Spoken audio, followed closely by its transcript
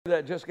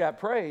That just got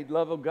prayed,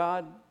 love of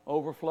God,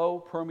 overflow,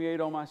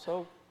 permeate on my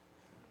soul.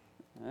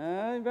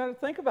 You better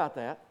think about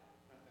that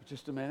for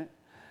just a minute.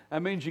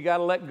 That means you got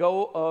to let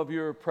go of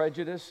your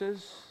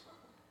prejudices.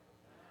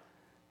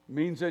 It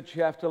means that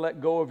you have to let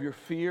go of your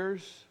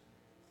fears,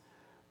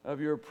 of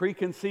your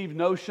preconceived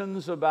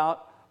notions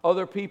about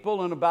other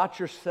people and about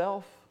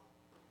yourself.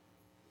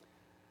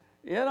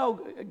 You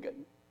know,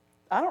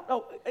 I don't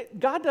know,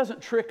 God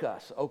doesn't trick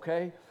us,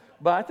 okay?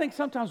 But I think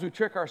sometimes we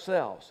trick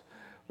ourselves.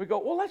 We go,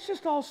 well, let's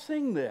just all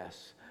sing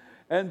this.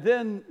 And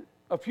then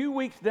a few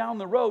weeks down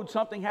the road,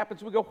 something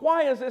happens. We go,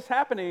 why is this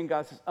happening? And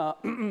God says,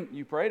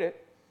 you prayed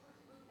it.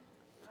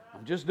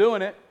 I'm just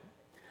doing it.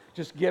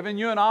 Just giving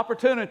you an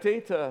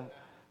opportunity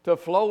to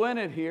flow in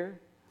it here.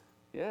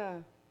 Yeah.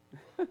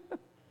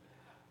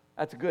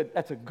 That's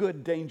a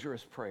good,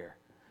 dangerous prayer.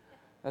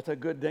 That's a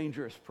good,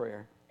 dangerous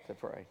prayer to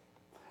pray.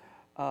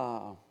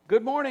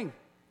 Good morning.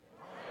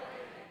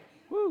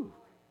 Woo.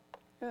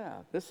 Yeah,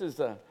 this is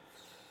a...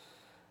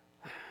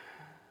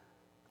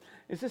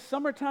 Is this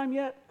summertime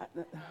yet?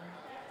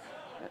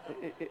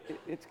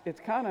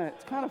 It's kind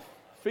of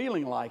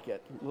feeling like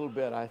it a little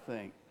bit, I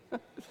think.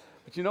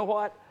 But you know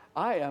what?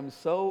 I am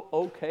so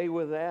okay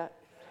with that.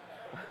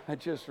 I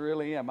just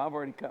really am. I've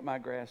already cut my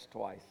grass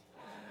twice.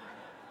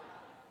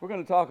 We're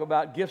going to talk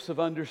about gifts of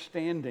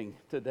understanding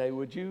today.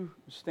 Would you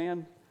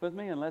stand with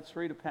me and let's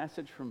read a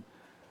passage from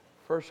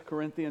 1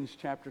 Corinthians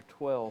chapter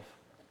 12.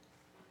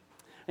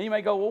 And you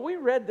may go, well, we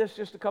read this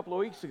just a couple of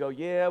weeks ago.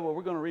 Yeah, well,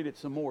 we're going to read it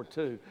some more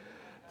too,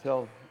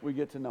 till we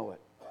get to know it.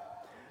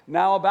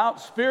 Now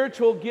about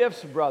spiritual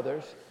gifts,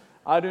 brothers,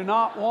 I do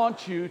not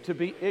want you to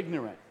be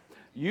ignorant.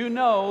 You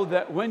know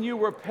that when you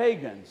were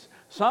pagans,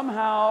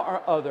 somehow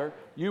or other,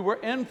 you were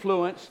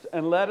influenced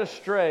and led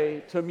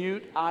astray to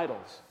mute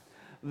idols.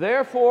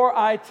 Therefore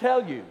I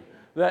tell you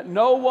that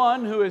no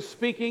one who is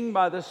speaking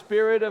by the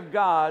Spirit of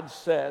God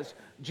says,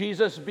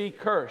 Jesus be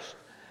cursed.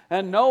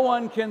 And no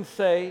one can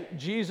say,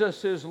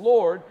 Jesus is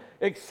Lord,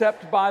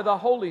 except by the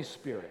Holy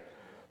Spirit.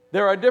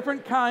 There are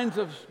different kinds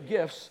of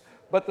gifts,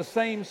 but the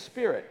same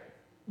Spirit.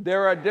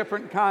 There are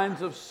different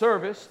kinds of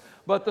service,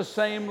 but the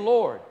same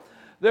Lord.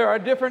 There are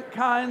different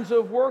kinds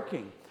of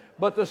working,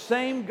 but the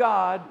same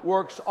God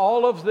works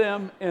all of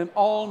them in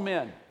all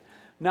men.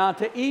 Now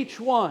to each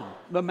one,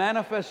 the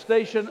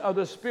manifestation of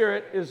the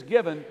Spirit is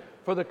given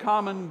for the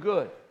common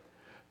good.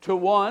 To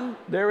one,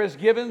 there is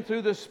given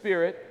through the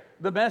Spirit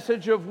the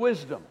message of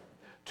wisdom.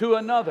 To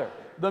another,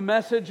 the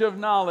message of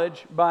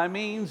knowledge by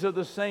means of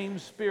the same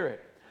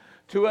Spirit.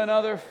 To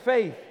another,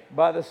 faith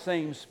by the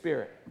same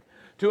Spirit.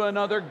 To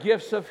another,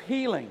 gifts of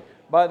healing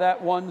by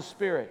that one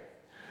Spirit.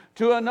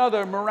 To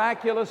another,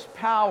 miraculous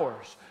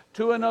powers.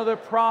 To another,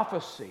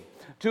 prophecy.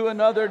 To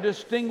another,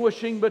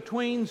 distinguishing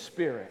between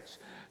spirits.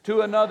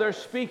 To another,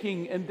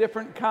 speaking in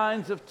different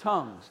kinds of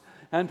tongues.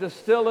 And to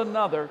still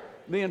another,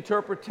 the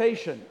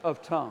interpretation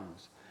of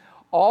tongues.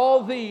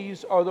 All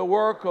these are the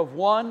work of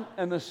one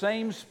and the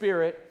same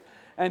Spirit,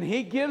 and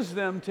He gives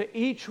them to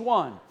each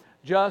one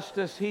just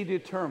as He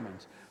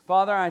determines.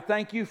 Father, I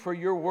thank you for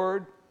your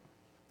word.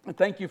 I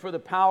thank you for the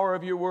power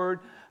of your word.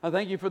 I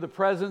thank you for the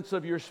presence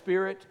of your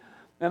Spirit.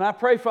 And I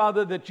pray,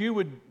 Father, that you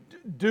would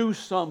do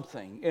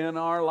something in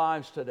our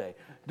lives today.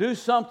 Do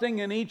something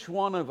in each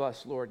one of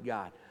us, Lord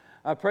God.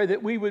 I pray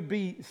that we would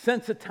be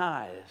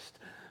sensitized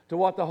to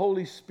what the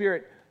Holy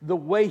Spirit, the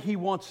way He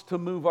wants to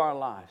move our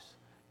lives.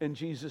 In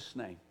Jesus'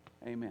 name,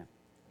 amen.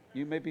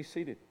 You may be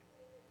seated.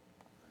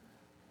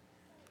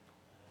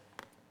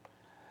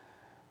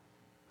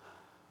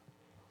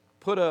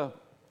 Put a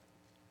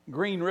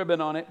green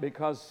ribbon on it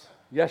because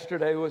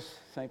yesterday was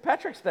St.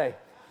 Patrick's Day.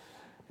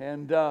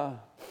 And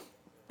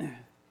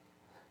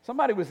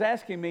somebody was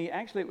asking me,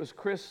 actually it was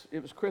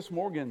Chris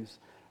Morgan's,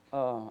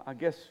 I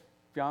guess,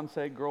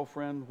 fiance,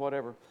 girlfriend,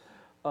 whatever.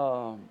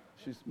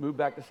 She's moved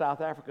back to South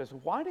Africa. So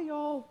why do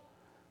y'all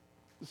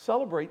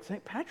celebrate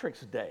St.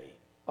 Patrick's Day,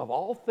 of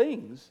all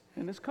things,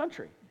 in this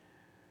country?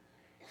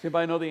 Does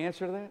anybody know the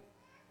answer to that?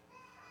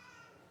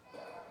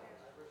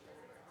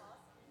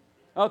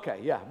 Okay,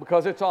 yeah,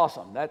 because it's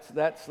awesome. That's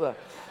the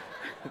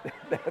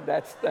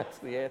that's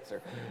the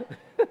answer.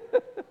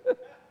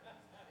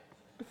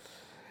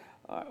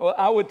 Well,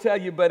 I would tell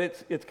you, but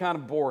it's kind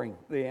of boring.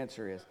 The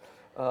answer is.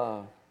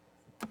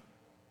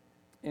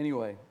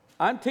 Anyway,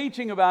 I'm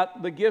teaching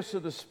about the gifts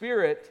of the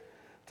Spirit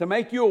to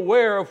make you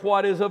aware of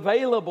what is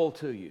available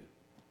to you.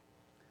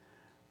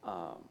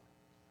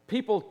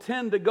 People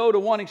tend to go to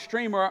one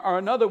extreme or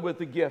another with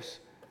the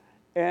gifts,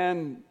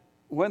 and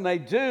when they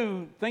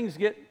do, things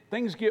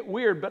get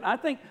weird. But I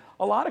think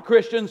a lot of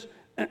Christians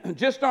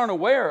just aren't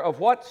aware of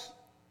what's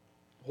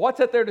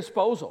at their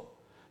disposal.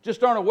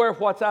 Just aren't aware of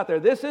what's out there.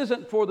 This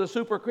isn't for the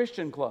Super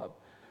Christian Club,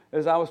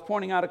 as I was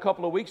pointing out a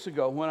couple of weeks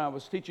ago when I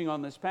was teaching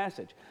on this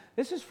passage.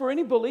 This is for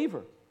any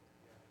believer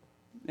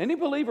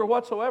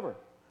whatsoever.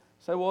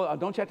 Say, well,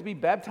 don't you have to be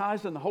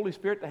baptized in the Holy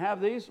Spirit to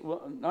have these?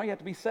 Well, no, you have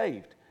to be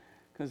saved.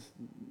 Because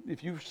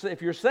if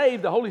you're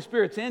saved, the Holy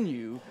Spirit's in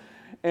you,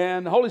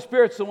 and the Holy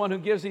Spirit's the one who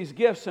gives these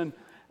gifts. And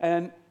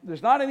And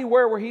there's not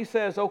anywhere where he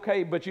says,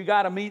 okay, but you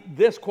got to meet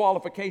this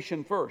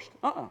qualification first.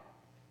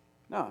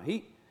 No,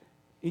 he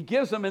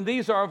gives them, and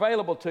these are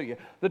available to you.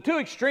 The two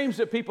extremes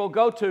that people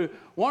go to,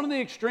 one of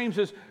the extremes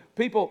is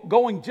people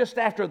going just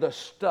after the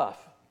stuff.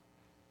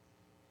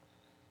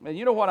 And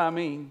you know what I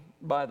mean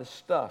by the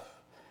stuff.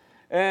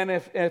 And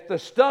if the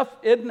stuff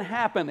isn't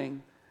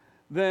happening,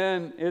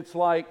 then it's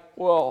like,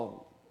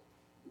 well,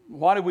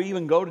 why did we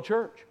even go to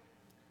church?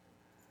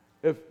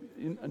 If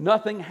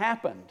nothing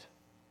happened.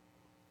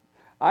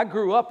 I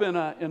grew up in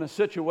a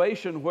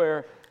situation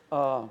where,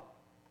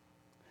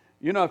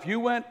 if you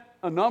went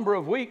a number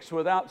of weeks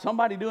without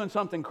somebody doing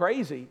something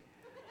crazy,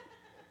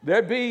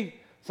 there'd be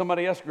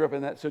somebody else grew up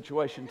in that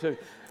situation too.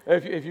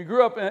 If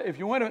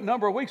you went a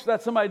number of weeks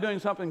without somebody doing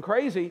something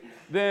crazy,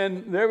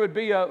 then there would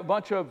be a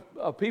bunch of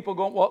people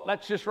going, well,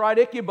 let's just write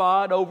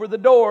Ichabod over the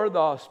door.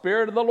 The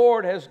Spirit of the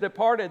Lord has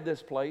departed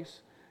this place,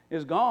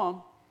 is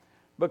gone,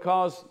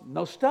 because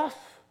no stuff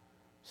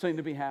seemed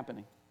to be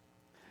happening.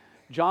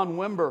 John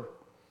Wimber,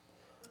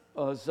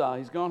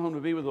 he's gone home to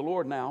be with the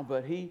Lord now,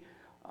 but he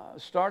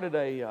started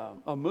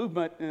a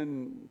movement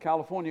in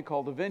California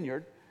called the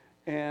Vineyard,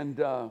 and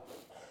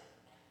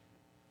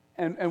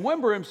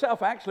Wimber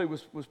himself actually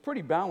was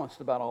pretty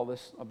balanced about all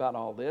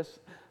this.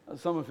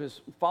 Some of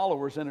his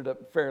followers ended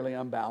up fairly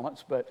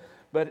unbalanced, but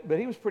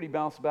he was pretty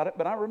balanced about it.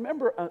 But I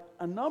remember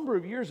a number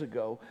of years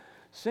ago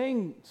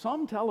seeing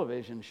some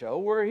television show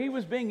where he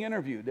was being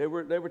interviewed. They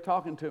were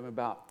talking to him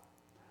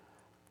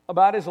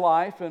about his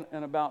life and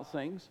about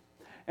things,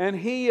 and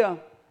he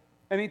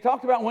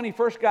talked about when he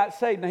first got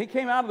saved. Now, he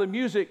came out of the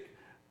music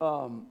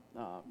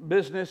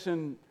business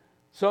in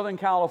Southern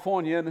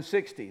California in the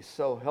 60s,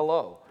 so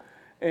hello.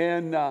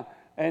 And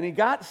he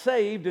got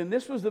saved, and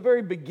this was the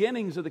very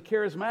beginnings of the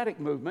charismatic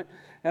movement.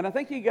 And I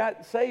think he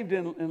got saved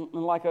in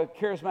like a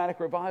charismatic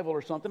revival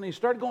or something. And he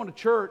started going to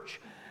church,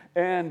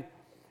 and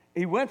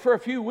he went for a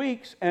few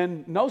weeks,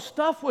 and no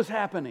stuff was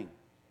happening.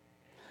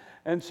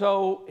 And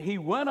so he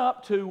went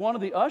up to one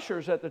of the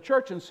ushers at the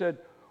church and said,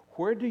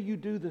 "Where do you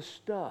do the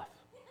stuff?"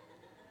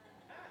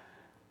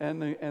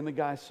 And the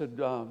guy said,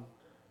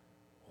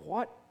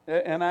 "What?"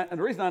 And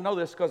the reason I know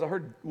this is because I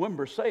heard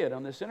Wimber say it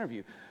on this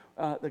interview.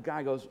 The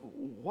guy goes,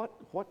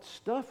 "What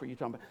stuff are you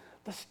talking about?"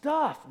 "The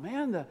stuff,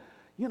 man.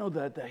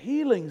 The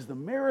healings, the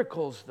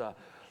miracles,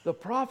 the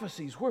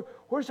prophecies.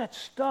 Where's that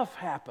stuff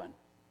happen?"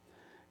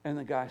 And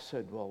the guy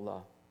said,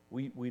 "Well,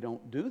 we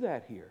don't do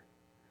that here."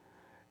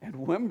 And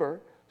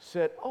Wimber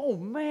said, "Oh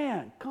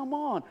man, come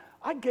on!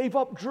 I gave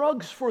up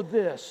drugs for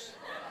this."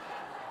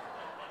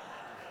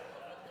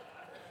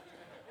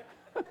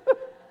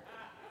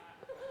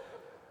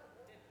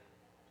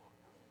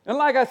 And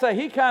like I say,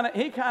 he kind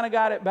of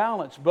got it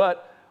balanced,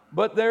 but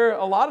there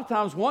a lot of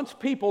times once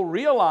people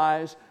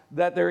realize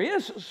that there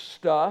is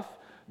stuff,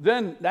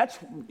 then that's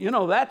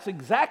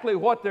exactly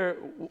what they're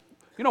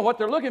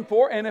looking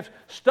for. And if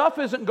stuff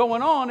isn't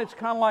going on, it's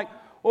kind of like,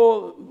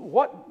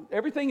 well,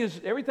 everything is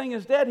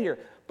dead here.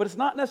 But it's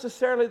not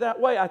necessarily that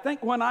way. I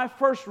think when I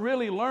first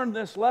really learned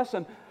this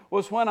lesson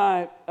was when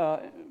I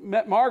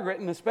met Margaret,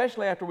 and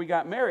especially after we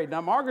got married.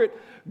 Now, Margaret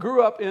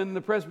grew up in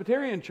the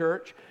Presbyterian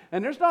church,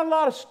 and there's not a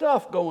lot of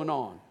stuff going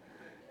on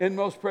in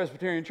most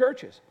Presbyterian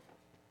churches.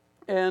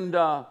 And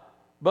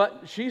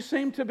but she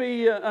seemed to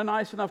be a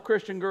nice enough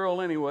Christian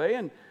girl anyway,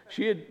 and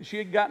she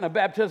had gotten a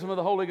baptism of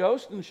the Holy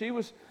Ghost, and she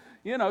was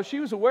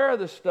aware of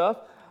this stuff.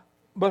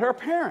 But her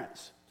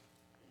parents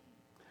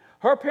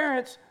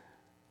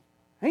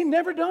ain't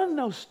never done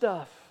no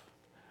stuff.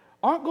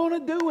 Aren't going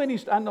to do any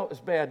stuff. I know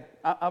it's bad.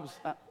 I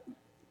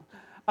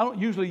don't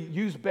usually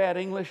use bad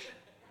English.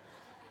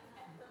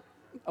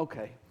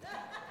 Okay.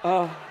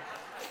 Aren't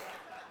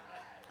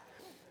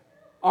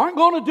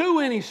going to do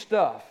any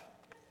stuff.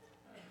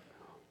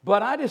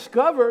 But I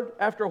discovered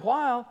after a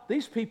while,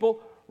 these people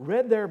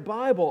read their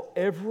Bible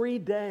every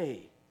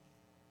day,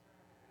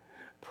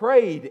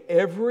 prayed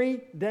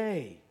every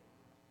day,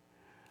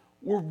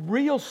 were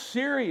real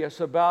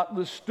serious about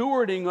the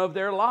stewarding of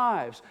their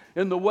lives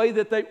and the way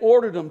that they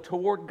ordered them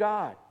toward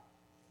God.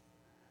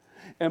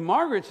 And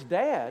Margaret's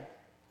dad,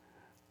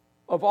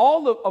 of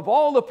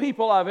all the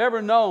people I've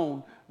ever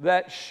known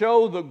that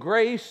show the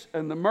grace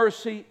and the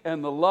mercy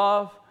and the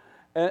love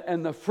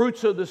and the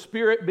fruits of the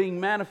Spirit being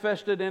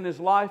manifested in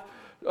his life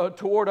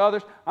toward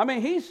others, I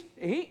mean,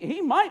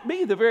 he might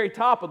be the very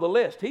top of the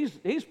list.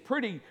 He's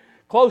pretty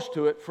close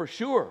to it for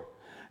sure.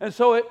 And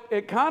so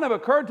it kind of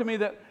occurred to me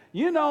that,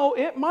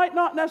 it might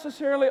not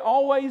necessarily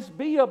always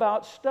be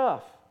about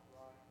stuff.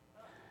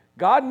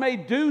 God may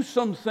do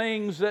some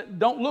things that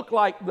don't look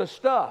like the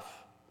stuff.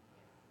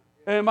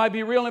 And it might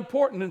be real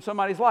important in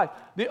somebody's life.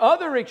 The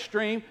other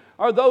extreme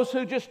are those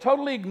who just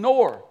totally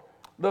ignore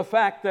the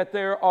fact that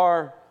there's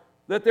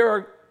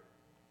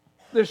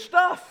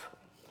stuff,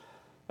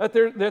 that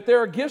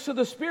there are gifts of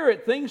the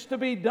Spirit, things to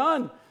be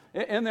done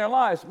in their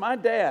lives. My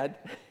dad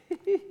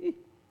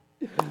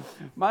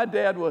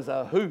was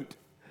a hoot.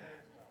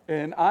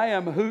 And I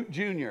am Hoot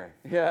Jr.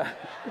 Yeah.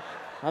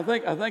 I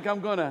think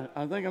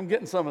I'm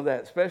getting some of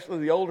that, especially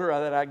the older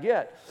that I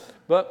get.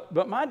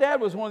 But my dad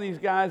was one of these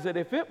guys that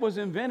if it was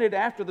invented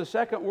after the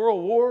Second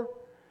World War,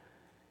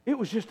 it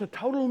was just a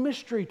total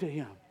mystery to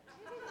him.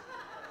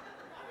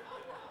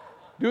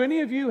 Do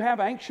any of you have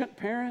ancient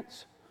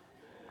parents?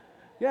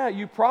 Yeah,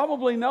 you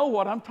probably know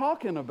what I'm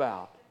talking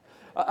about.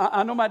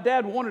 I know my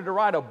dad wanted to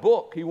write a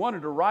book. He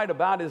wanted to write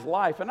about his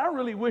life, and I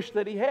really wish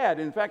that he had.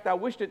 In fact, I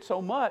wished it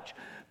so much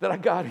that I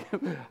got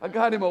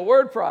him a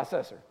word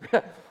processor.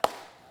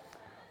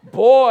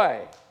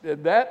 Boy,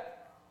 did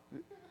that.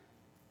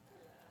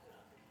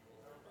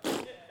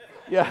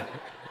 Yeah.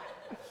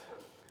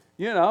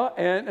 You know,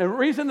 and the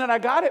reason that I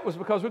got it was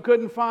because we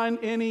couldn't find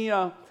any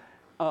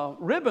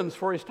ribbons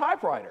for his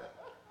typewriter.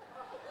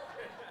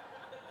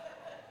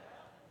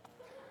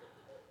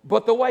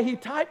 But the way he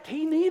typed,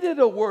 he needed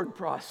a word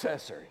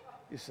processor,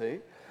 you see.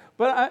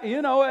 But,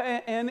 you know,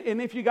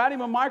 and if you got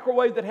him a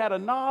microwave that had a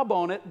knob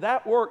on it,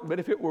 that worked. But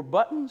if it were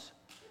buttons,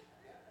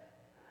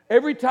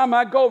 every time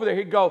I go over there,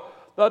 he'd go,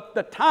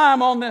 the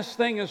time on this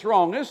thing is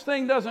wrong. This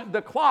thing doesn't,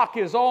 the clock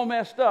is all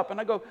messed up.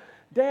 And I go,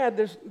 Dad,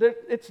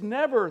 it's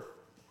never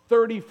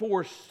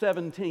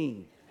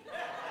 34:17.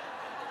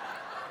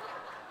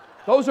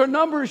 Those are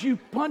numbers you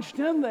punched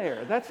in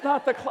there. That's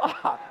not the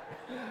clock.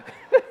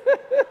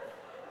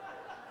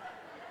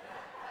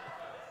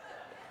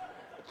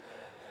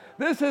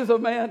 This is a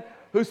man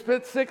who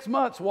spent 6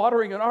 months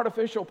watering an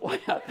artificial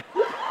plant.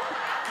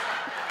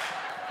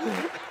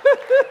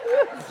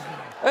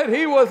 And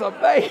he was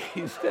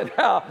amazed at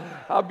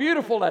how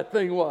beautiful that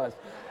thing was.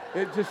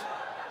 It just,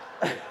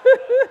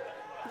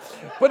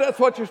 but that's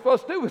what you're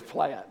supposed to do with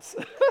plants.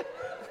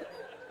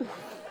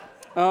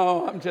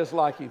 Oh, I'm just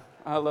like him.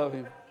 I love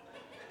him.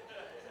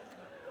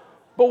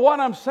 But what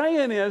I'm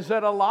saying is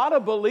that a lot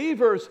of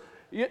believers,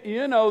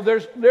 you know,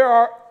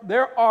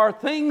 there are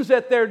things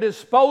at their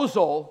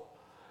disposal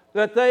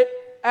that they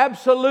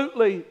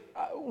absolutely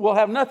will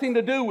have nothing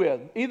to do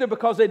with, either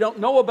because they don't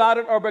know about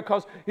it or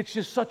because it's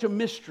just such a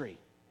mystery.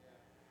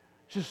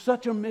 It's just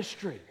such a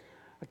mystery.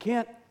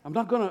 I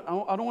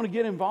don't want to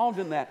get involved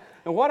in that.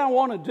 And what I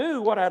want to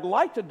do, what I'd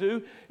like to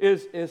do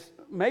is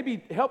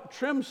maybe help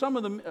trim some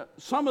of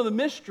the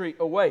mystery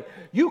away.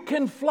 You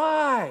can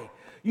fly.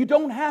 You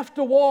don't have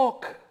to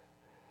walk.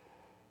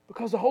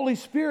 Because the Holy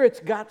Spirit's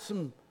got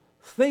some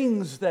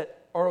things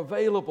that are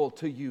available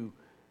to you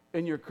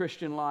in your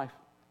Christian life.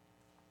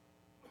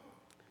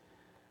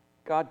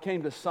 God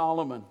came to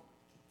Solomon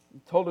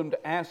and told him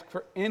to ask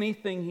for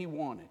anything he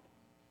wanted.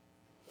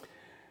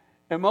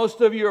 And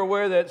most of you are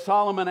aware that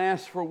Solomon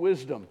asked for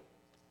wisdom.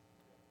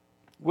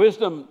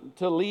 Wisdom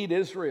to lead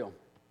Israel.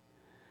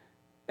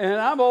 And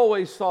I've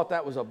always thought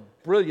that was a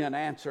brilliant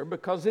answer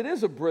because it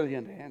is a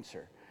brilliant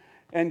answer.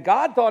 And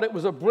God thought it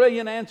was a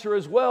brilliant answer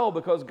as well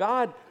because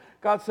God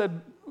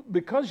said,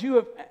 because you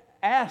have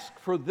asked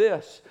for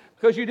this,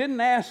 because you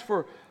didn't ask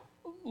for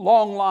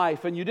long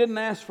life, and you didn't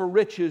ask for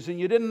riches, and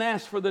you didn't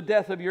ask for the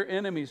death of your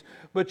enemies,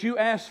 but you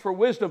asked for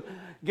wisdom.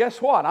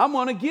 Guess what? I'm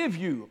going to give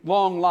you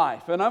long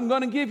life, and I'm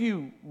going to give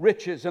you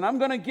riches, and I'm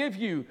going to give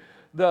you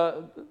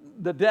the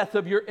death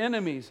of your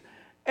enemies,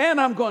 and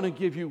I'm going to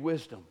give you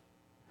wisdom.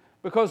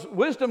 Because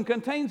wisdom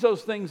contains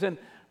those things, and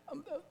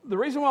the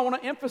reason why I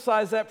want to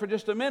emphasize that for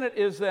just a minute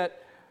is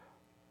that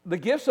the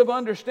gifts of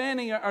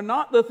understanding are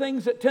not the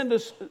things that tend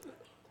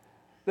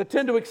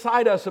to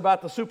excite us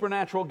about the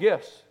supernatural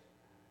gifts.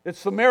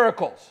 It's the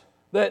miracles,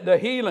 the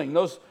healing,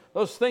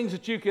 those things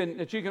that you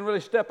can really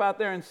step out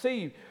there and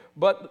see.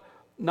 But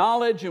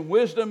knowledge and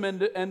wisdom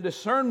and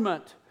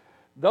discernment,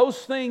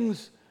 those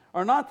things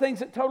are not things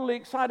that totally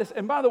excite us.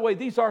 And by the way,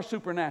 these are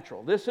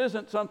supernatural. This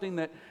isn't something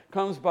that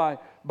comes by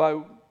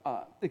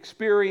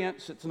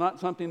experience. It's not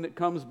something that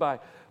comes by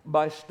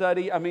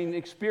study. I mean,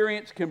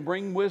 experience can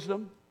bring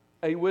wisdom.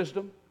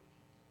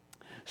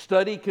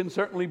 Study can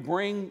certainly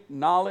bring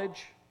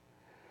knowledge.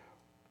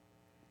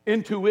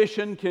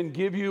 Intuition can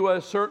give you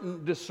a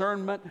certain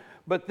discernment,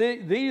 but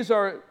these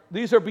are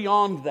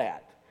beyond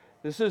that.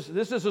 This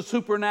is a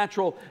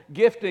supernatural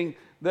gifting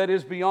that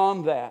is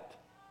beyond that.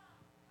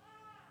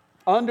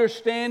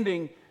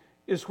 Understanding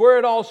is where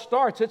it all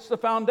starts. It's the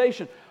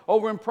foundation.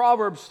 Over in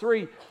Proverbs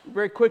 3,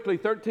 very quickly,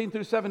 13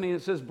 through 17,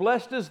 it says,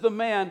 "Blessed is the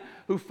man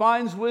who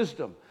finds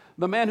wisdom,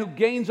 the man who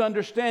gains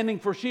understanding,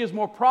 for she is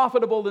more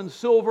profitable than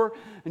silver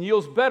and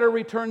yields better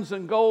returns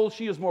than gold.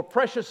 She is more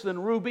precious than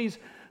rubies.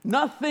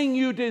 Nothing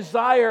you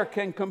desire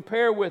can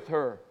compare with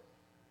her."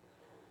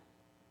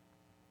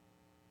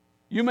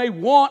 You may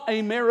want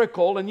a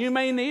miracle and you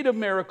may need a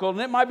miracle, and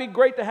it might be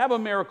great to have a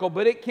miracle,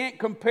 but it can't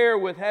compare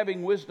with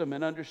having wisdom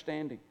and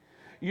understanding.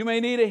 You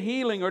may need a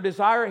healing or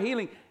desire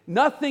healing.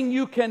 Nothing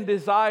you can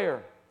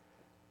desire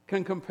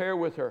can compare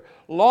with her.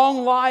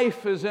 Long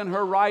life is in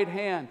her right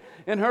hand.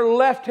 In her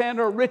left hand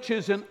are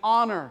riches and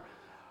honor.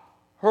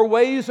 Her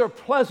ways are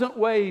pleasant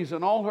ways,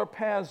 and all her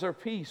paths are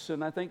peace.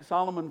 And I think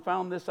Solomon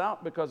found this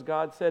out because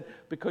God said,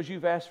 because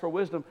you've asked for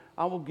wisdom,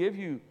 I will give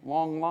you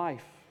long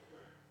life.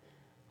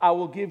 I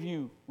will give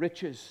you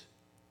riches.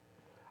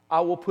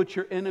 I will put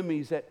your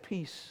enemies at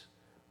peace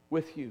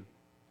with you.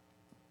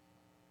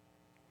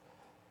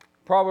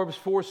 Proverbs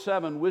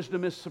 4:7,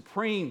 wisdom is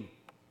supreme.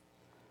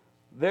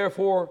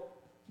 Therefore,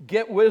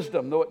 get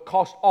wisdom. Though it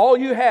costs all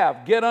you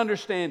have, get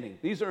understanding.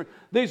 These are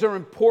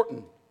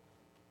important.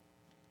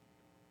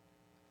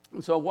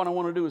 And so what I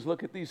want to do is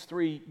look at these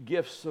three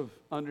gifts of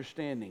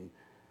understanding: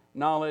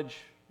 knowledge,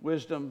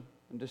 wisdom,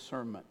 and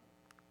discernment.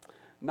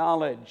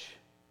 Knowledge.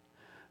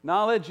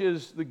 Knowledge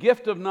is, the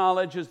gift of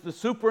knowledge is the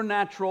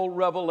supernatural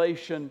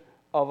revelation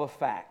of a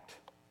fact.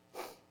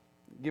 I'll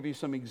give you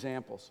some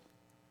examples.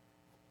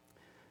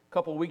 A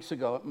couple of weeks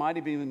ago, it might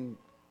have even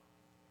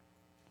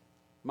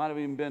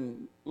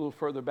been a little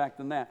further back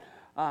than that.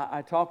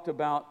 I talked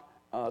about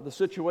the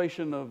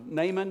situation of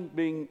Naaman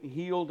being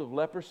healed of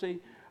leprosy,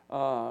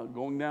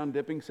 going down,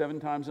 dipping 7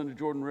 times in the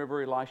Jordan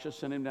River. Elisha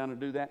sent him down to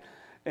do that.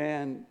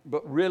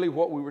 But really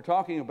what we were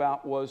talking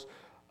about was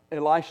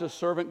Elisha's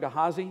servant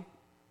Gehazi.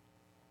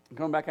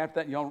 Coming back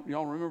after that,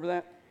 y'all remember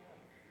that?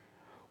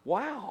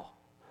 Wow.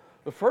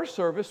 The first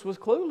service was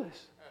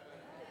clueless.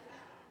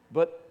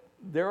 But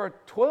there are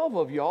 12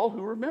 of y'all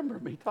who remember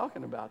me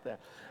talking about that.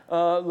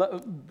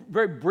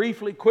 Very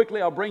briefly,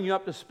 quickly, I'll bring you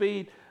up to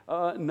speed.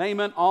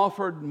 Naaman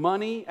offered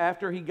money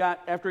after he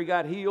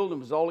got healed and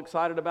was all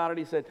excited about it.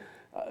 He said,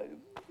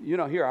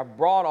 here, I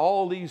brought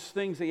all these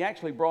things. He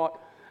actually brought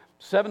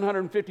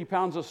 750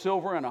 pounds of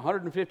silver and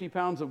 150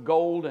 pounds of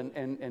gold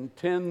and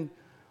 10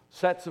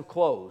 sets of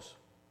clothes,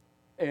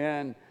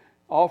 and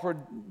offered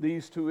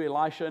these to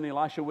Elisha, and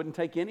Elisha wouldn't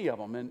take any of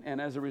them. And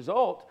as a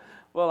result,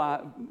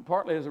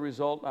 partly as a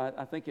result,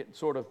 I think it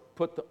sort of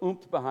put the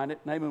oomph behind it.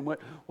 Naaman went,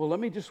 well, let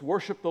me just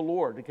worship the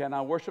Lord. Can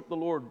I worship the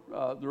Lord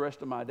the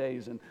rest of my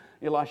days? And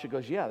Elisha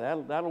goes, yeah,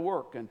 that'll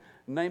work. And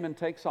Naaman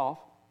takes off.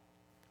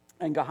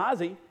 And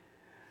Gehazi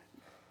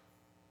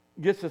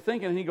gets to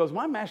thinking, and he goes,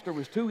 my master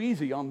was too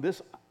easy on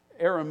this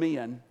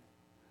Aramean.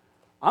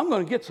 I'm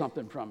going to get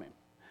something from him.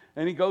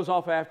 And he goes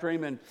off after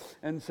him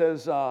and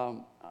says, a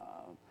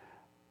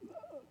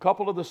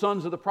couple of the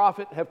sons of the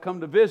prophet have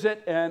come to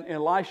visit, and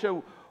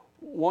Elisha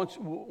wants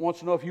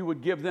to know if you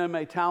would give them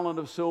a talent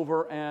of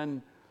silver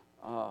and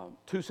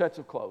 2 sets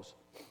of clothes.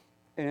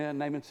 And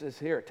Naaman says,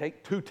 here,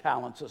 take 2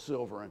 talents of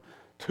silver and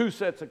 2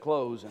 sets of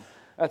clothes. And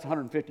that's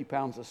 150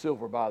 pounds of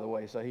silver, by the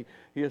way. So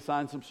he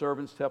assigned some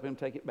servants to help him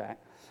take it back.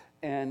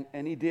 And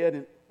he did.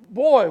 And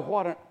boy,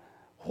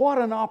 what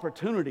an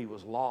opportunity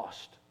was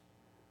lost.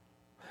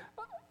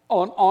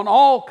 On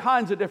all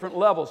kinds of different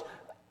levels.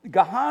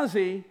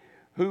 Gehazi,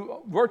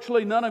 who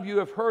virtually none of you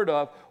have heard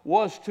of,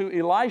 was to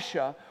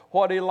Elisha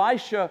what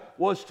Elisha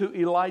was to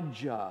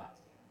Elijah.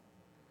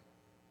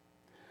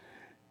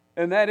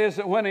 And that is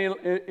that when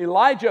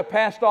Elijah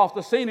passed off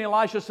the scene,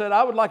 Elisha said,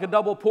 I would like a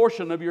double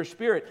portion of your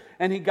spirit.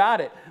 And he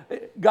got it.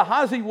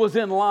 Gehazi was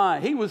in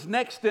line. He was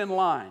next in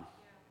line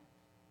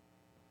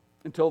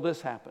until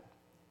this happened.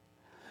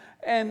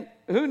 And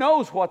who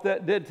knows what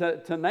that did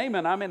to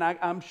Naaman. I mean,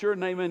 I'm sure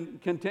Naaman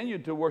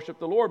continued to worship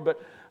the Lord,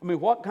 but I mean,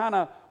 what kind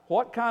of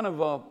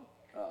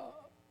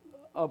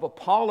a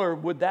pallor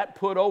would that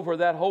put over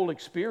that whole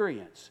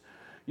experience?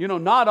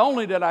 Not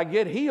only did I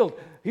get healed,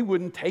 he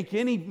wouldn't take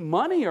any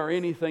money or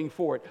anything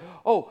for it.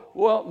 Oh,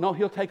 well, no,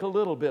 he'll take a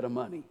little bit of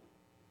money.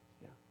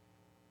 Yeah.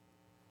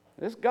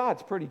 This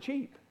God's pretty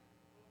cheap.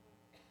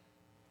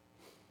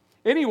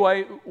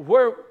 Anyway,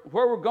 where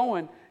we're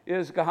going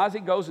is Gehazi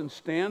goes and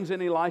stands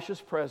in Elisha's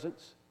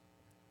presence.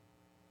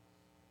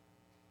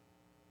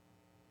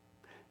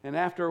 And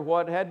after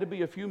what had to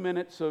be a few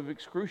minutes of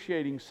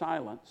excruciating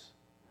silence,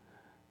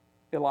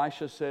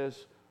 Elisha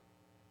says,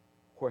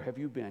 where have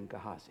you been,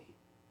 Gehazi?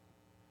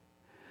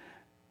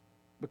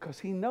 Because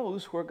he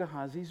knows where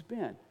Gehazi's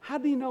been. How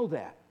do you know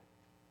that?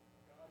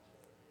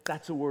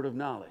 That's a word of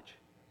knowledge.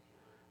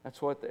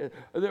 That's what.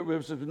 There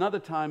was another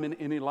time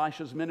in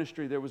Elisha's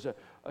ministry, there was a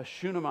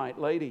Shunammite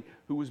lady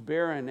who was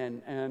barren,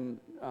 and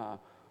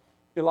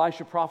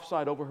Elisha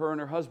prophesied over her and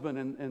her husband,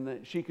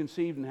 and she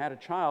conceived and had a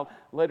child.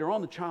 Later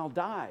on, the child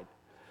died.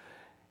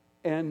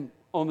 And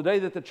on the day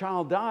that the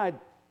child died,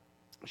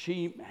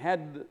 she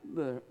had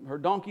her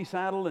donkey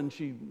saddled, and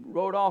she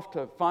rode off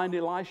to find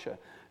Elisha.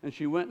 And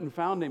she went and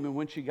found him, and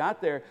when she got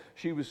there,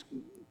 she was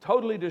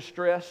totally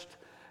distressed.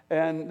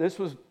 And this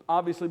was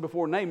obviously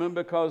before Naaman,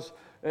 because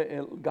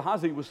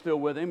Gehazi was still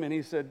with him, and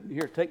he said,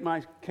 here, take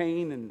my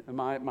cane and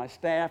my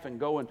staff and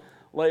go and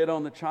lay it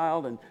on the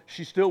child. And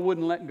she still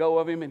wouldn't let go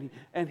of him.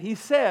 And he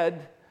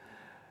said,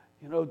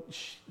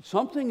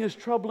 something is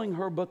troubling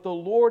her, but the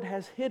Lord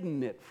has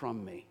hidden it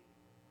from me.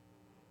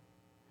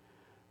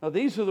 Now,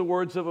 these are the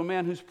words of a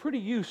man who's pretty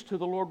used to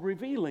the Lord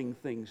revealing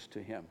things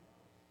to him,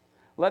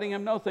 letting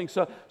him know things.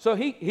 So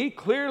he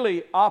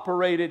clearly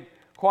operated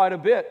quite a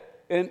bit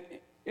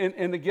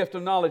in the gift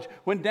of knowledge.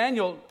 When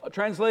Daniel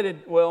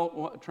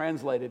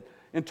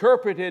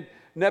interpreted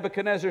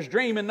Nebuchadnezzar's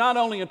dream, and not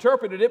only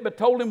interpreted it, but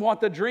told him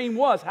what the dream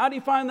was. How did he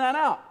find that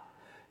out?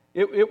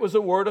 It was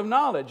a word of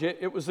knowledge.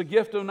 It was a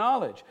gift of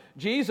knowledge.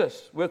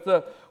 Jesus, with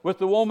the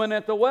woman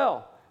at the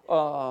well,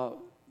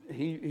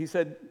 he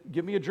said,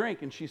 give me a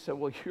drink. And she said,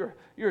 well,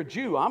 you're a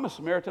Jew. I'm a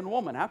Samaritan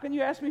woman. How can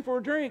you ask me for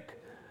a drink?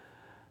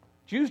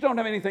 Jews don't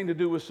have anything to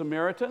do with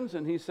Samaritans.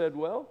 And he said,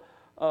 well,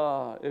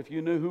 if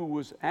you knew who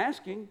was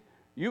asking,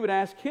 you would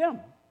ask him,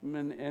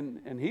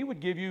 and he would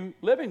give you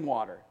living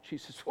water. She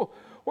says, well,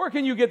 where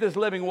can you get this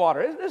living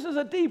water? This is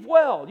a deep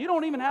well. You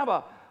don't even have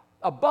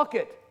a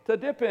bucket to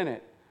dip in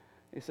it.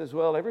 He says,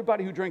 well,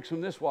 everybody who drinks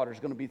from this water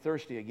is going to be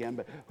thirsty again,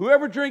 but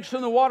whoever drinks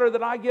from the water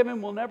that I give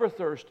him will never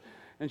thirst.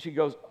 And she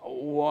goes,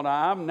 oh, well,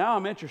 now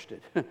I'm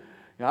interested.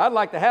 I'd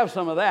like to have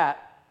some of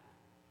that.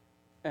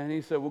 And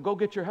he said, well, go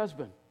get your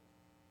husband.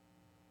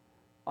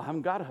 I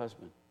haven't got a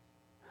husband.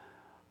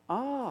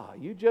 Ah,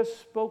 you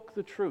just spoke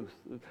the truth.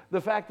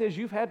 The fact is,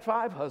 you've had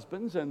 5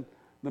 husbands, and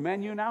the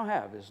man you now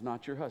have is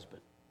not your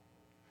husband.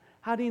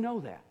 How do you know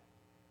that?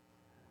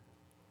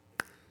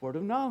 Word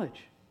of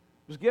knowledge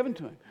was given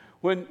to him.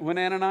 When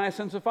Ananias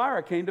and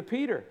Sapphira came to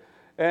Peter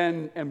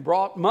and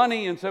brought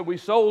money and said, we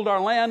sold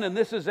our land, and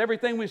this is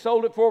everything we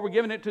sold it for, we're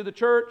giving it to the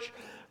church.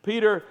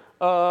 Peter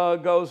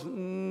goes,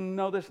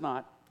 no, that's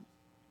not.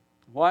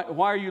 Why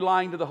are you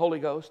lying to the Holy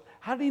Ghost?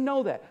 How did he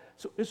know that?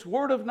 So it's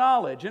word of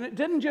knowledge, and it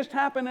didn't just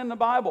happen in the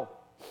Bible.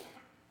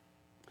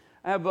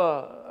 I have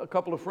a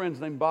couple of friends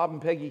named Bob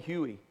and Peggy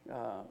Huey.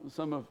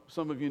 Some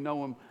of you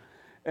know them.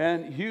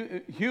 And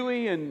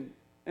Huey and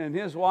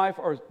his wife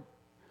are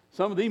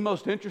some of the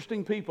most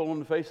interesting people on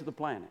the face of the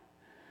planet.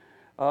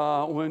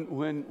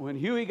 When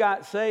Huey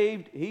got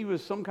saved, he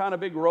was some kind of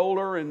big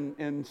roller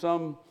in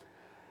some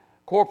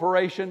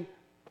corporation.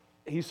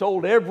 He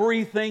sold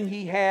everything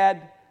he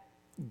had,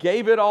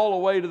 gave it all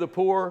away to the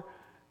poor,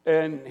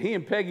 and he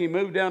and Peggy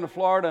moved down to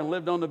Florida and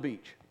lived on the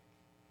beach.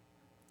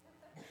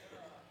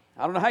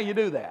 I don't know how you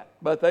do that,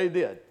 but they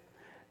did.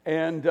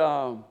 And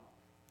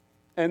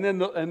then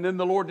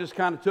the Lord just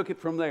kind of took it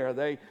from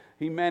there.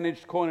 He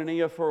managed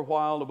Koinonia for a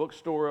while, the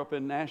bookstore up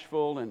in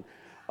Nashville, and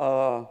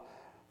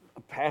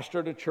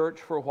pastored a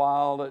church for a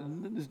while.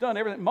 He's done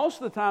everything. Most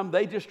of the time,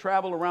 they just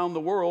travel around the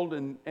world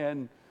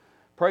and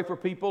pray for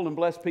people and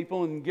bless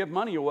people and give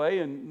money away,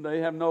 and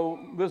they have no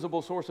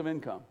visible source of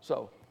income.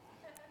 So,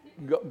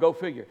 go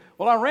figure.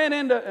 Well, I ran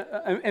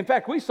into, in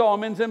fact, we saw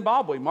him in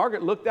Zimbabwe.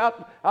 Margaret looked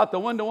out the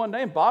window one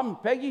day, and Bob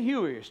and Peggy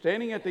Huey are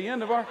standing at the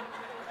end of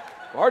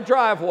our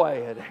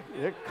driveway.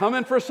 They're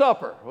coming for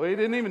supper. We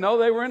didn't even know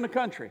they were in the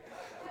country.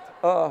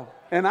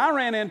 And I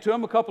ran into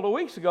him a couple of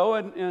weeks ago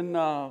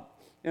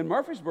in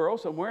Murfreesboro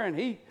somewhere, and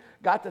he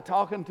got to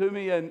talking to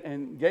me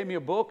and gave me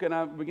a book, and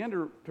I began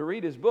to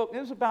read his book. It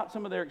was about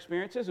some of their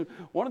experiences. And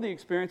one of the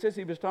experiences,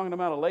 he was talking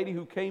about a lady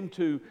who came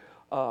to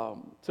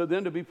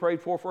them to be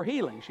prayed for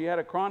healing. She had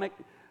a chronic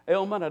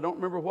ailment. I don't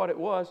remember what it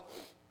was.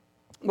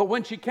 But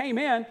when she came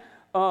in,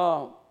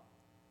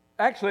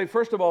 actually,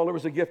 first of all, there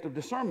was a gift of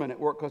discernment at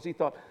work, because he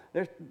thought,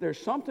 there's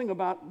something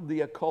about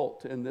the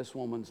occult in this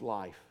woman's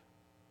life.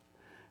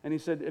 And he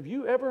said, have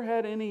you ever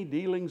had any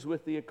dealings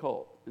with the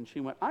occult? And she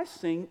went, I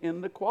sing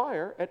in the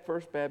choir at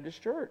First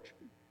Baptist Church.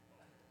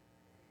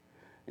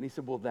 And he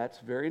said, well, that's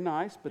very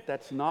nice, but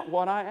that's not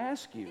what I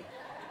ask you.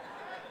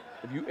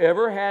 Have you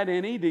ever had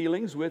any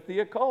dealings with the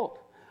occult?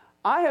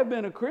 I have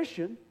been a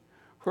Christian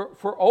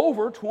for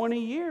over 20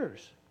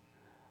 years.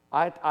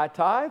 I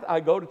tithe,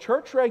 I go to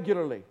church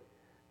regularly.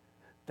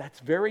 That's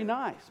very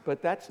nice,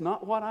 but that's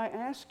not what I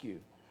ask you.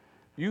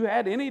 You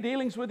had any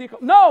dealings with the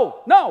occult?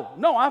 No,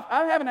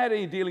 I haven't had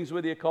any dealings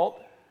with the occult.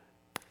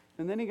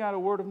 And then he got a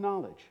word of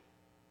knowledge.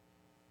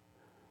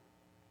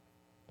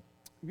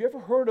 Have you ever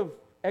heard of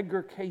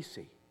Edgar Cayce?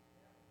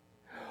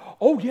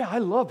 Oh yeah, I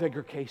love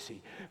Edgar Cayce.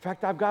 In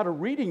fact, I've got a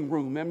reading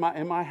room in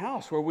my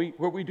house where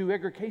we do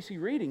Edgar Cayce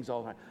readings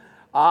all the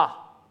time.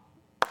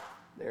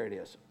 There it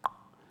is.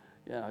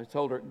 Yeah, I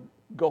told her,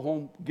 go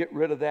home, get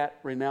rid of that,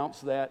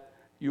 renounce that,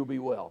 you'll be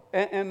well.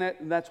 And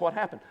that's what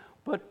happened.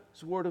 But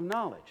it's a word of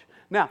knowledge.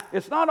 Now,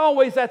 it's not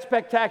always that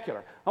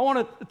spectacular. I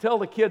want to tell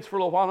the kids for a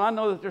little while. And I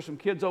know that there's some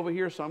kids over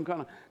here, so I'm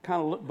kind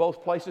of look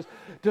both places.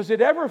 Does it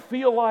ever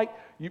feel like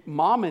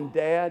mom and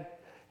dad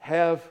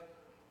have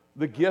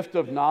the gift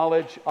of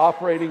knowledge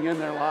operating in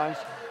their lives?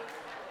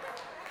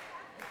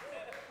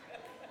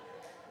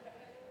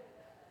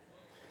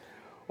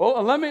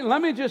 Well,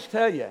 let me just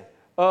tell you,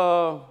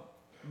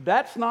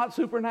 that's not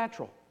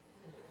supernatural.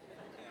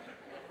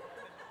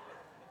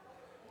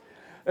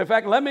 In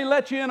fact, let me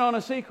let you in on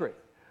a secret.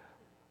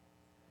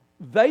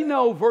 They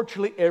know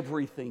virtually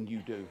everything you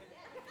do.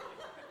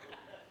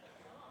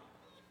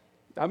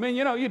 I mean,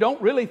 you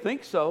don't really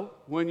think so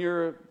when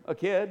you're a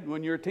kid,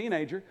 when you're a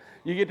teenager.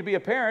 You get to be a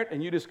parent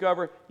and you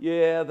discover,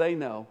 yeah, they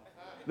know.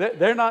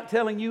 They're not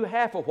telling you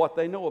half of what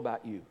they know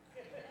about you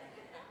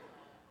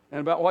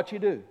and about what you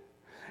do.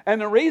 And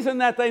the reason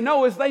that they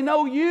know is they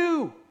know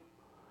you.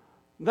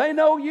 They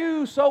know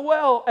you so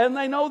well, and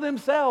they know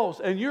themselves,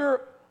 and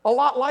you're a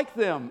lot like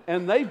them,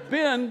 and they've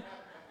been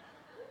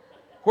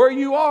where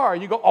you are.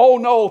 You go, oh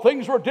no,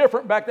 things were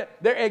different back then.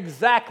 They're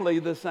exactly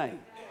the same.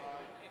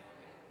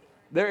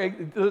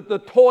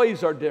 The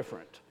toys are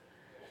different.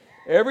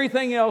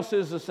 Everything else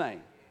is the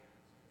same.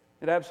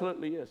 It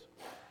absolutely is.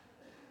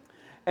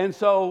 And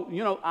so,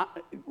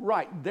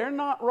 right, they're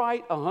not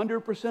right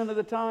 100% of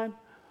the time,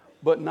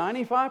 but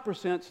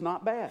 95% is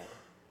not bad.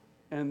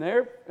 And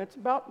it's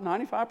about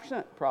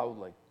 95%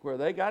 probably where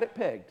they got it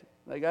pegged.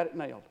 They got it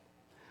nailed.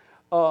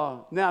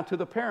 Now, to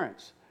the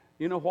parents,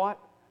 you know what?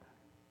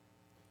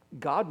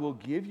 God will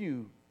give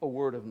you a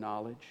word of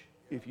knowledge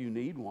if you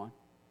need one.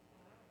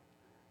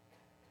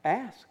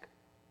 Ask.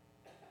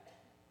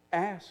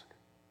 Ask.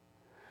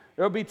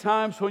 There'll be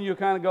times when you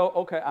kind of go,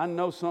 okay, I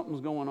know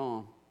something's going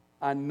on.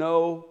 I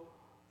know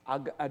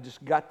I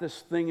just got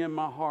this thing in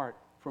my heart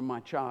from my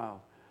child,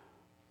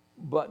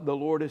 but the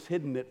Lord has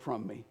hidden it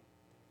from me.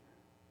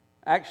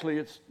 Actually,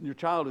 it's your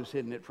child who's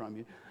hidden it from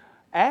you.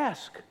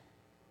 Ask.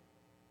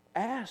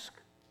 Ask.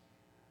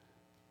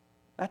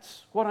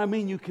 That's what I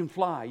mean, you can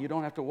fly. You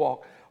don't have to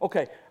walk.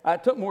 Okay, I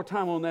took more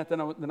time on that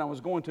than I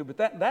was going to, but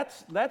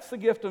that's the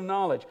gift of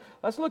knowledge.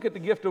 Let's look at the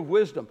gift of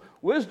wisdom.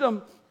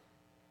 Wisdom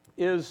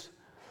is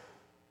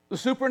the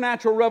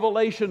supernatural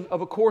revelation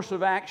of a course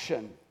of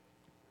action.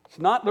 It's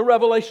not the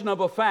revelation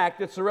of a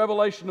fact, it's the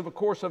revelation of a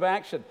course of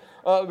action.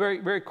 Very,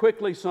 very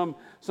quickly, some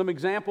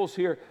examples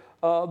here.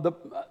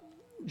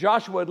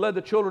 Joshua had led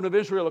the children of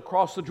Israel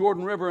across the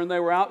Jordan River, and they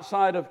were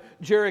outside of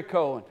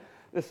Jericho, and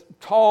this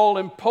tall,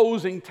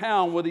 imposing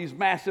town with these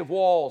massive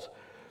walls.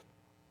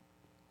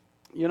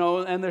 You know,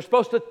 and they're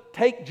supposed to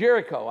take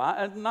Jericho.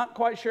 I'm not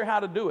quite sure how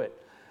to do it.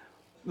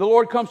 The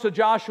Lord comes to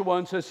Joshua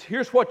and says,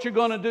 here's what you're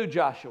going to do,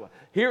 Joshua.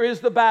 Here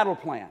is the battle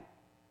plan.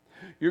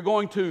 You're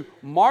going to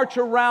march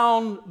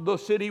around the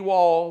city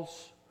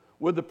walls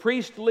with the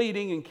priest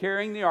leading and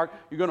carrying the ark.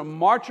 You're going to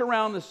march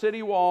around the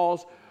city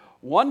walls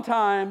one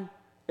time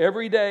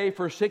every day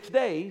for 6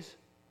 days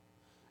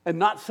and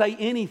not say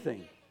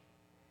anything.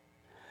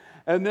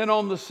 And then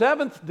on the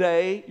 7th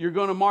day, you're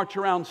going to march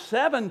around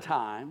 7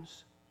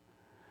 times.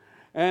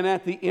 And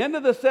at the end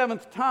of the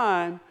 7th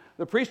time,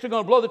 the priests are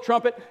going to blow the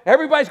trumpet.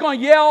 Everybody's going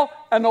to yell,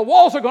 and the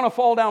walls are going to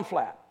fall down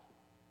flat.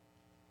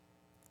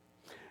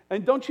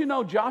 And don't you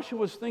know,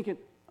 Joshua's thinking,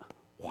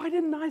 why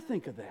didn't I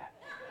think of that?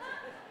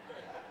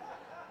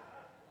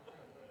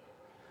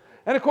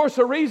 And of course,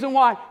 the reason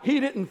why he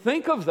didn't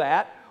think of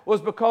that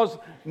was because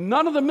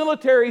none of the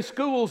military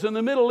schools in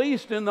the Middle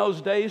East in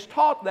those days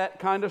taught that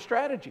kind of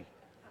strategy.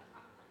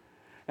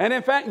 And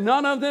in fact,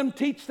 none of them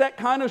teach that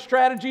kind of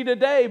strategy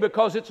today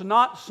because it's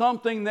not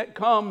something that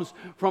comes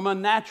from a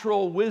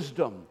natural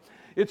wisdom.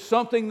 It's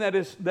something that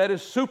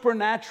is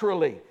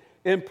supernaturally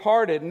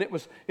imparted, and it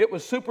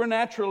was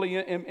supernaturally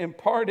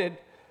imparted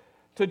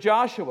to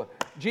Joshua.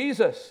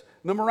 Jesus,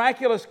 the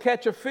miraculous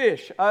catch of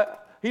fish,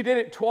 he did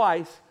it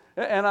twice,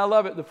 and I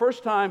love it. The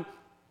first time,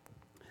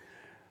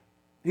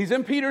 he's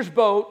in Peter's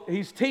boat,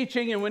 he's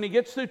teaching, and when he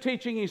gets through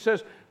teaching, he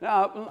says,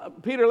 now,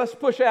 Peter, let's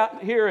push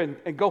out here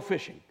and go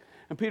fishing.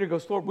 And Peter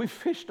goes, Lord, we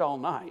fished all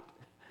night.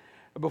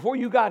 Before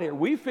you got here,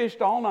 we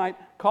fished all night,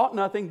 caught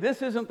nothing.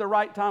 This isn't the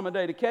right time of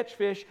day to catch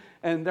fish,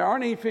 and there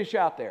aren't any fish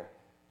out there.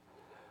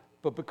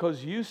 But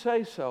because you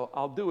say so,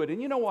 I'll do it.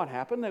 And you know what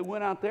happened? They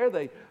went out there,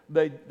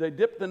 they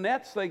dipped the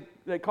nets,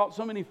 they caught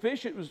so many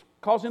fish, it was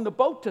causing the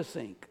boat to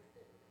sink.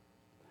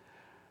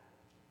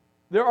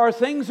 There are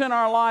things in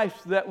our life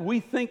that we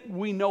think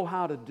we know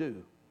how to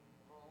do.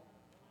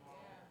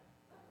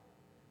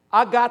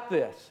 I got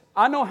this.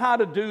 I know how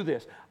to do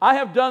this. I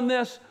have done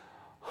this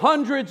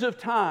hundreds of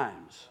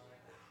times.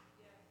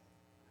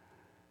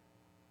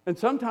 And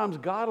sometimes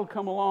God will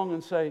come along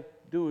and say,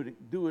 do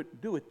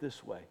it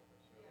this way.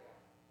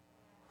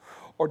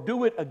 Or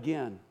do it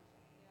again.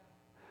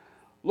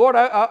 Lord,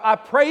 I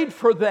prayed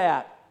for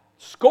that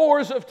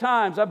scores of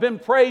times. I've been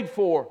prayed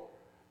for.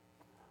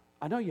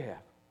 I know you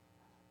have.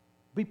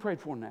 Be prayed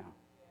for now.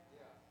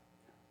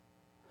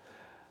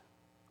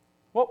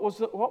 What was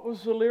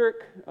the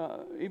lyric?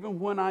 Even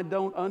when I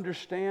don't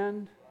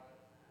understand,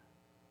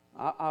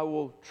 I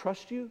will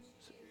trust you.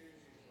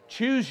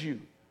 Choose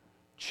you.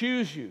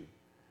 Choose you.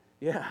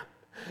 Yeah.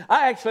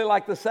 I actually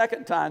like the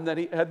second time that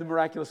he had the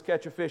miraculous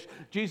catch of fish.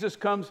 Jesus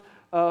comes,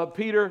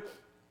 Peter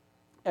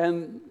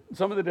and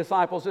some of the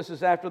disciples, this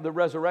is after the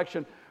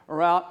resurrection,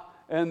 are out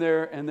and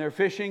they're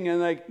fishing,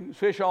 and they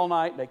fish all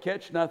night. They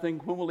catch nothing.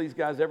 When will these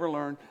guys ever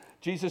learn?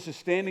 Jesus is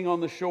standing on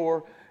the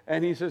shore,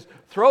 and he says,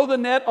 throw the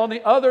net on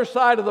the other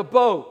side of the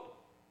boat.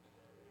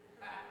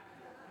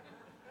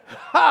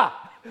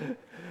 Ha!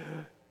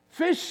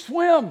 Fish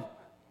swim.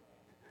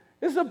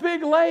 This is a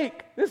big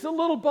lake. This is a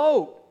little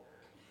boat.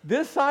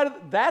 That side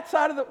of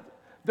the,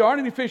 there aren't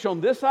any fish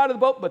on this side of the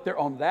boat, but they're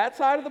on that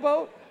side of the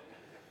boat.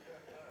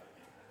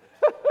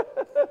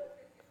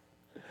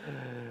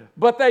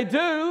 But they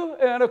do,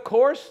 and of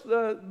course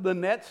the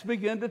nets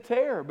begin to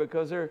tear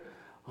because there are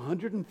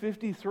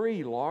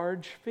 153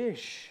 large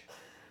fish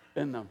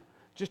in them.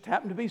 Just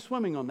happen to be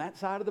swimming on that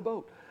side of the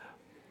boat.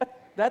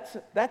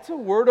 That's a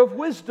word of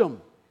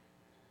wisdom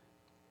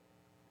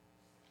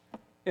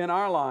in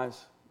our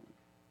lives,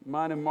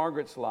 mine and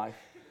Margaret's life.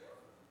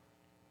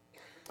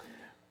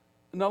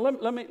 Now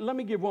let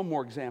me give one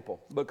more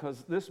example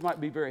because this might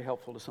be very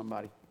helpful to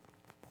somebody.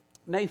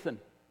 Nathan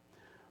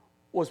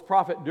was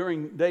prophet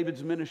during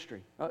David's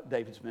ministry.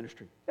 David's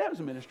ministry. That was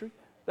a ministry.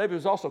 David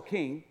was also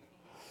king.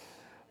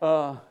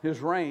 His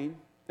reign.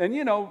 And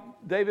you know,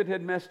 David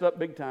had messed up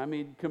big time.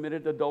 He'd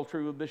committed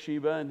adultery with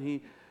Bathsheba, and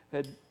he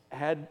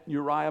had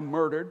Uriah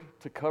murdered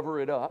to cover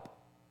it up.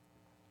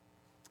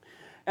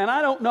 And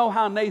I don't know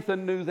how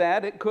Nathan knew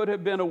that. It could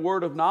have been a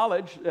word of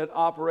knowledge that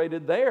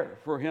operated there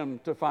for him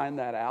to find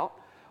that out.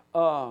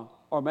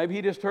 Or maybe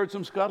he just heard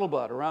some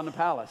scuttlebutt around the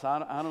palace.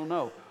 I don't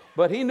know.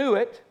 But he knew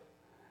it.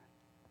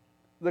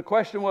 The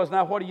question was,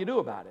 now what do you do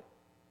about it?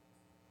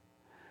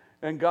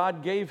 And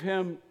God gave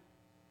him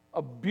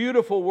a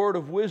beautiful word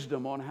of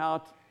wisdom on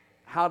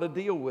how to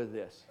deal with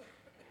this.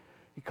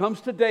 He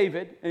comes to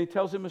David and he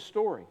tells him a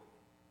story.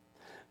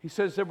 He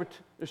says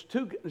there's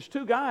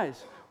two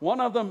guys. One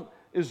of them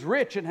is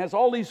rich and has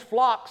all these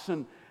flocks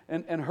and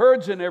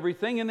herds and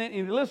everything. And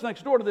he lives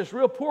next door to this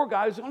real poor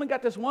guy who's only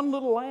got this one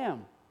little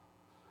lamb.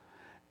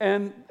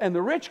 And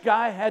the rich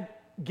guy had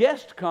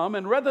guests come,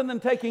 and rather than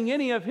taking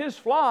any of his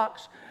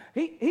flocks,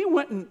 he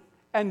went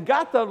and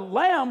got the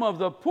lamb of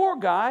the poor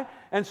guy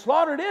and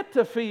slaughtered it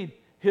to feed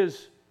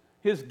his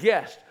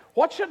guest.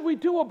 What should we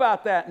do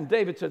about that? And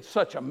David said,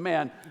 such a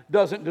man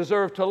doesn't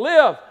deserve to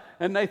live.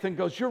 And Nathan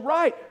goes, you're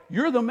right.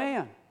 You're the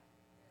man.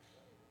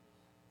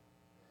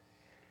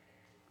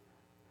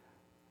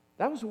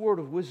 That was a word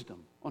of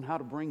wisdom on how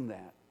to bring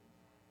that.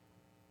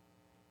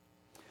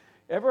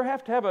 Ever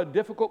have to have a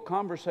difficult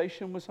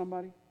conversation with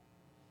somebody?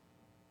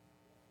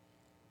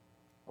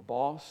 A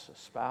boss, a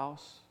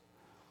spouse,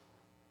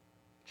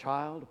 a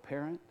child, a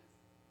parent?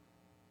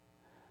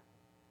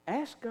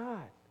 Ask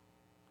God.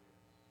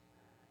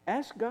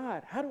 Ask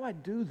God, how do I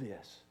do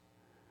this?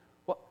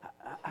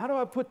 How do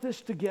I put this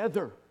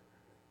together?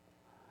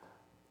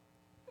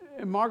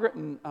 And Margaret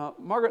and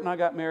I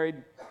got married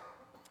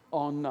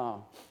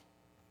on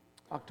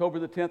October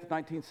the 10th,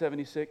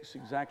 1976,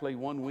 exactly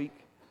 1 week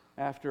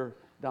after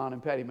Don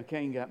and Patty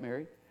McCain got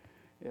married.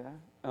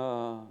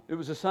 Yeah, it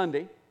was a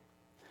Sunday.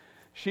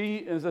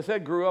 She, as I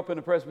said, grew up in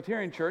a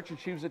Presbyterian church, and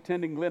she was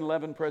attending Glen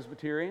Levin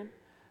Presbyterian.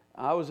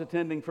 I was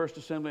attending First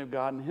Assembly of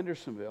God in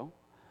Hendersonville.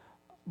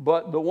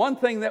 But the one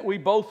thing that we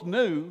both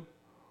knew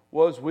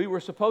was we were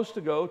supposed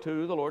to go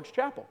to the Lord's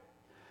Chapel.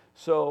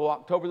 So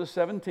October the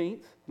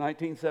 17th,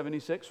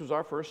 1976 was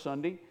our first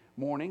Sunday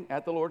morning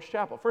at the Lord's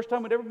Chapel. First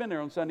time we'd ever been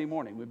there on Sunday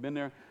morning. We'd been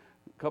there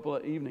a couple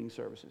of evening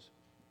services.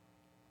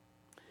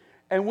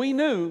 And we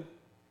knew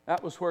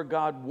that was where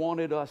God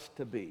wanted us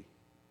to be.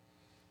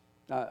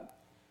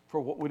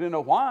 We didn't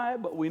know why,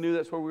 but we knew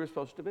that's where we were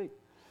supposed to be.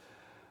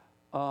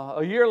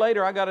 A year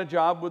later, I got a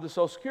job with the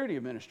Social Security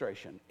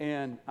Administration,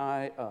 and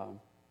I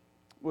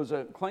was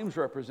a claims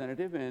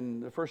representative.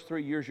 And the first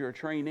 3 years, you're a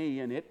trainee,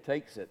 and it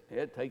takes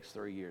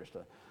 3 years to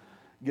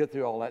get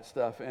through all that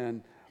stuff.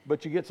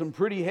 But you get some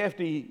pretty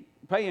hefty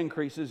pay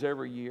increases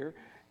every year.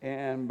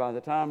 And by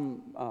the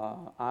time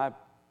I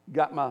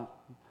got my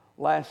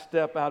last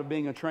step out of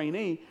being a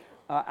trainee,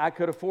 I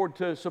could afford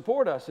to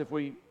support us if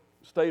we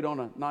stayed on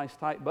a nice,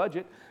 tight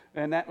budget.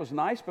 And that was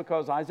nice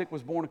because Isaac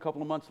was born a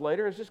couple of months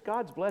later. It's just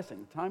God's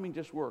blessing. The timing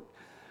just worked.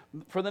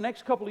 For the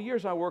next couple of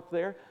years, I worked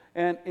there.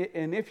 And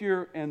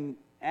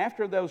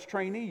after those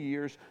trainee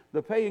years,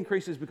 the pay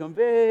increases become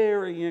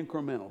very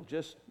incremental,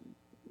 just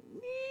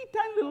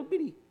tiny little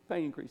bitty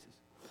pay increases.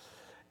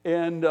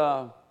 And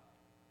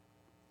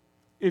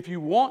if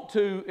you want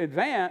to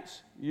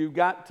advance, you've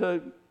got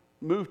to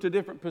move to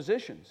different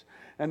positions.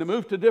 And to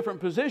move to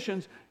different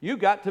positions, you've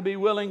got to be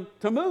willing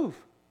to move.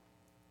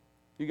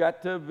 You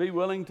got to be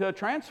willing to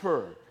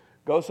transfer,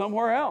 go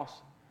somewhere else.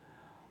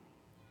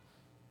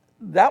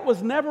 That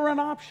was never an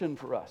option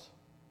for us.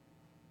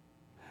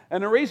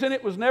 And the reason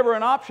it was never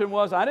an option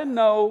was I didn't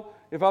know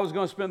if I was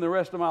going to spend the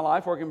rest of my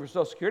life working for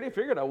Social Security. I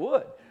figured I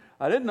would.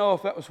 I didn't know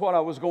if that was what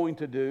I was going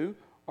to do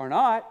or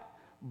not,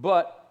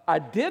 but I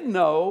did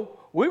know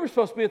we were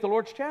supposed to be at the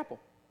Lord's Chapel.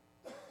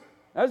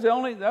 That was the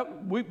only,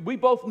 we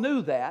both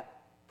knew that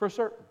for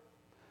certain.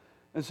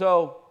 And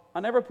so I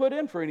never put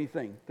in for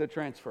anything to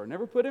transfer,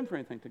 never put in for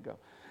anything to go.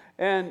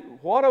 And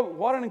what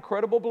an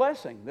incredible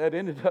blessing that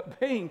ended up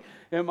being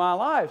in my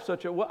life.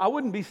 I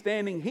wouldn't be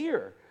standing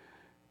here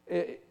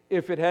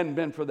if it hadn't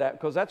been for that,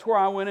 because that's where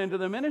I went into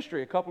the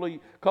ministry. A couple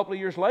of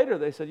years later,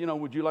 they said,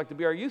 would you like to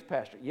be our youth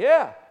pastor?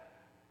 Yeah.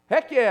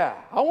 Heck yeah.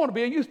 I want to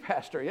be a youth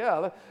pastor.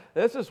 Yeah.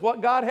 This is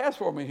what God has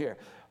for me here,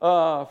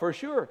 for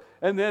sure.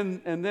 And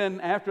then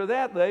after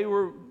that, they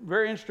were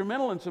very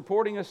instrumental in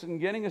supporting us and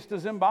getting us to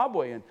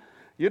Zimbabwe. And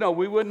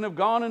we wouldn't have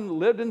gone and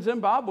lived in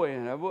Zimbabwe.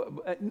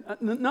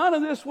 None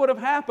of this would have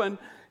happened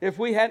if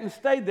we hadn't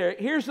stayed there.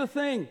 Here's the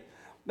thing.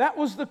 That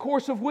was the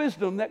course of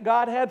wisdom that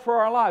God had for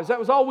our lives. That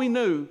was all we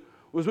knew,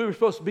 was we were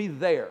supposed to be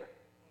there.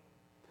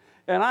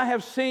 And I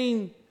have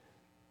seen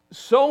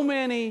so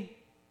many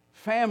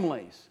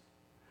families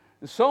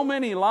and so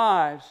many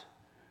lives,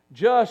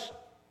 just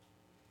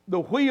the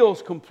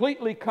wheels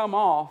completely come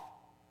off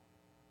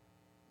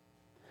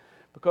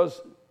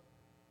because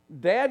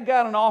Dad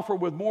got an offer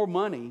with more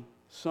money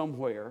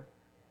somewhere,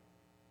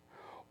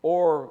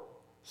 or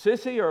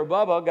Sissy or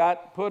Bubba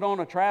got put on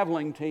a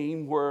traveling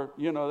team where,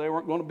 they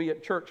weren't going to be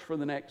at church for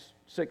the next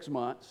 6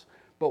 months.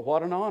 But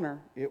what an honor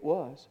it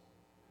was.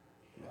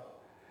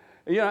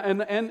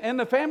 And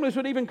the families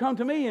would even come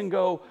to me and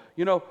go,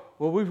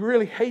 well, we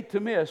really hate to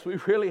miss. We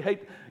really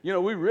hate, we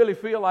really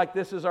feel like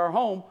this is our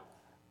home.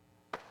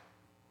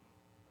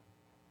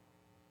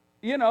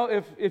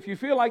 if you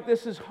feel like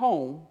this is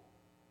home,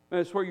 and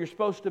it's where you're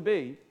supposed to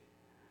be,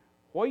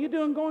 what are you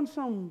doing going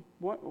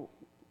once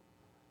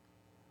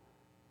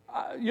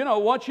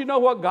you know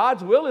what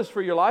God's will is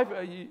for your life,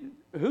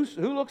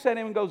 who looks at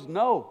him and goes,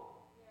 no,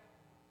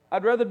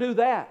 I'd rather do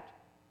that.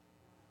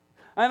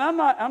 And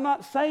I'm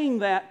not saying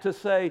that to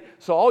say,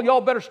 so all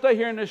y'all better stay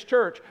here in this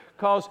church,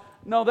 because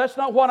no, that's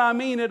not what I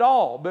mean at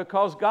all,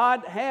 because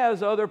God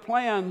has other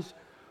plans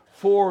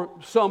for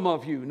some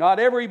of you. Not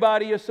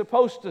everybody is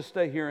supposed to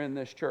stay here in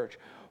this church,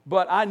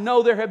 but I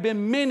know there have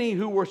been many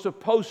who were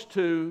supposed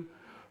to,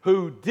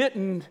 who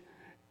didn't,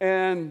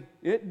 and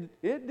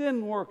it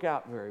didn't work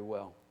out very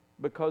well,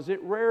 because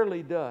it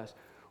rarely does.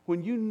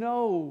 When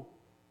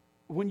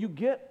you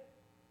get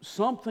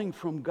something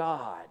from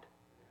God,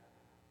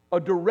 a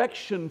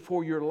direction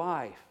for your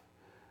life,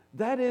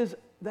 that is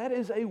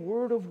a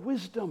word of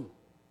wisdom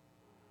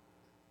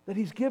that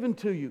He's given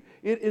to you.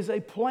 It is a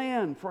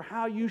plan for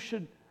how you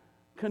should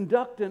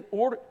conduct and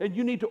order, and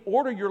you need to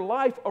order your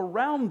life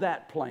around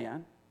that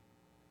plan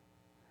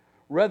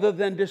rather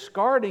than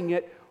discarding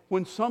it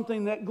when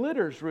something that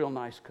glitters real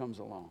nice comes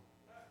along.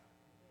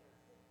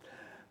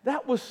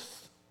 That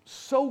was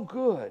so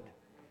good.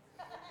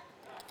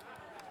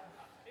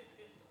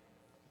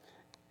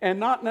 And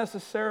not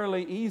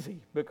necessarily easy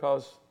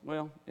because,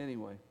 well,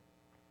 anyway.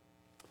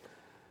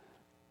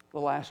 The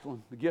last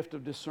one, the gift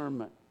of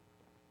discernment.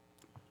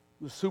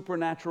 The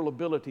supernatural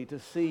ability to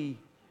see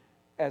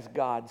as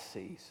God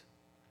sees.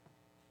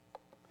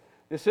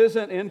 This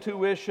isn't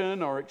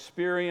intuition or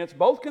experience.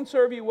 Both can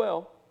serve you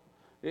well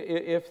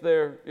if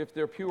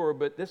they're pure,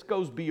 but this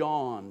goes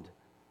beyond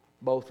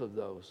both of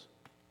those.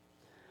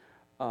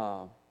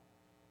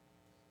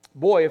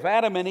 Boy, if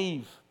Adam and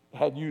Eve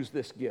had used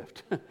this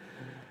gift,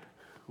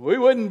 we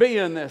wouldn't be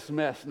in this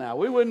mess now.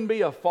 We wouldn't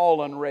be a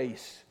fallen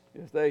race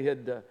if they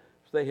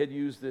had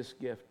used this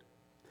gift.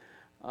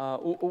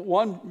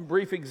 One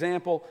brief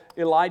example,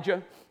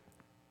 Elijah,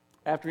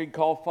 after he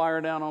called fire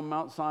down on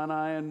Mount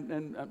Sinai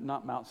and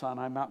not Mount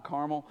Sinai, Mount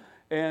Carmel,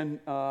 and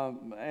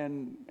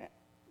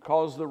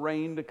caused the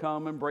rain to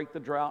come and break the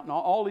drought and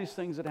all these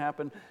things that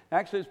happened.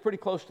 Actually, it's pretty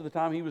close to the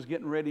time he was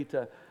getting ready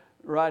to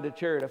ride a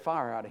chariot of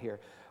fire out of here.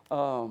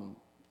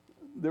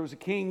 There was a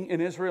king in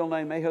Israel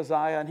named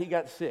Ahaziah, and he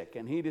got sick,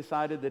 and he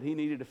decided that he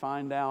needed to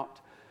find out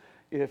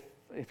if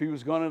he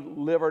was going to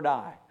live or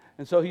die.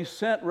 And so he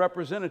sent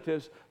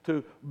representatives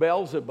to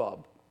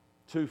Beelzebub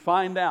to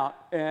find out,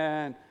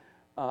 and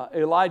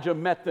Elijah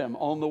met them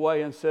on the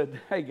way and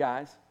said, hey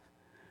guys,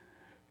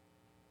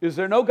 is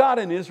there no God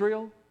in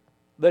Israel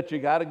that you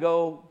got to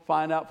go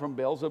find out from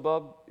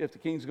Beelzebub if the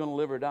king's going to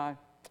live or die?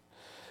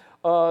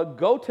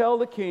 Go tell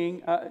the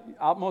king,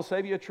 I'm going to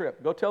save you a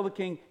trip. Go tell the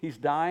king he's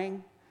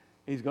dying.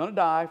 He's going to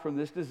die from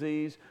this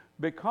disease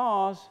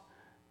because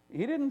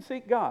he didn't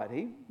seek God.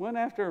 He went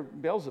after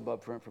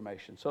Beelzebub for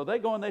information. So they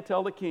go and they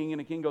tell the king, and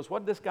the king goes, what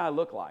did this guy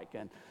look like?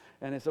 And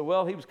they said,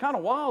 well, he was kind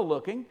of wild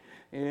looking,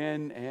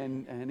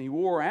 and he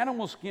wore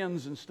animal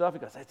skins and stuff. He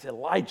goes, that's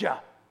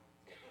Elijah.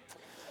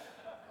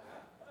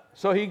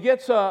 So he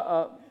gets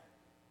a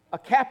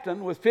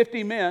captain with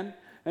 50 men,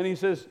 and he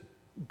says,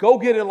 go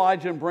get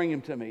Elijah and bring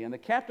him to me. And the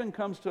captain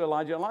comes to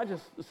Elijah.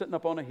 Elijah's sitting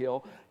up on a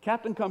hill.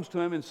 Captain comes to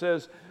him and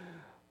says,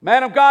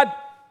 man of God,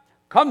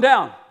 come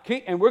down,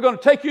 and we're going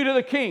to take you to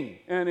the king.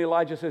 And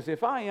Elijah says,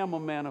 if I am a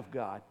man of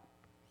God,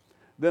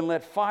 then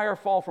let fire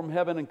fall from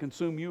heaven and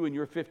consume you and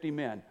your 50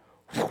 men.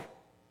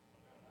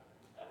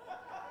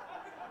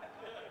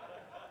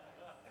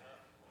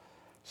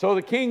 So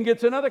the king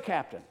gets another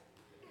captain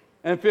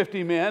and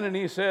 50 men, and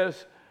he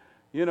says,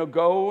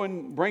 go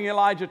and bring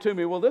Elijah to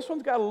me. Well, this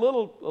one's got a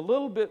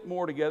little bit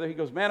more together. He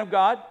goes, man of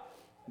God,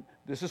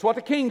 this is what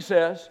the king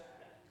says.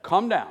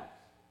 Come down.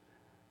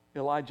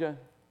 Elijah,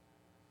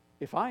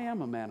 if I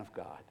am a man of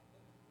God,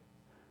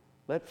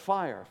 let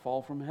fire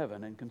fall from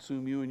heaven and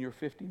consume you and your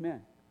 50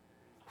 men.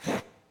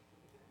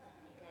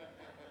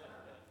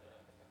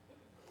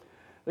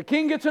 The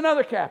king gets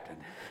another captain.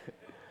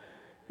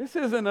 This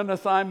isn't an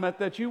assignment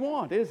that you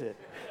want, is it?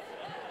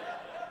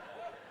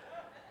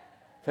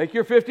 Take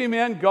your 50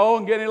 men, go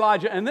and get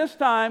Elijah. And this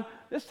time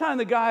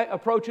the guy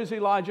approaches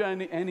Elijah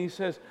and he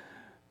says,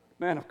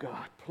 man of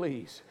God,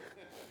 please,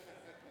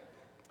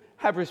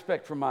 have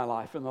respect for my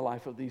life and the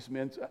life of these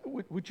men.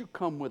 Would you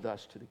come with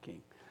us to the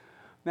king?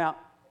 Now,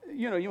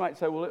 you might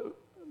say,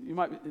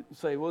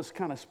 well, it's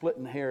kind of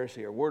splitting hairs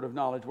here. Word of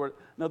knowledge.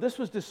 No, this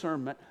was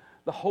discernment.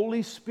 The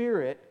Holy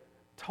Spirit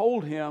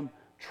told him,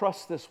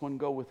 trust this one,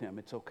 go with him.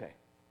 It's okay.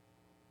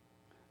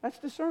 That's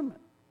discernment.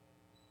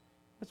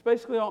 That's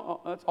basically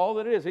that's all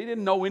that it is. He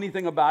didn't know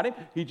anything about him.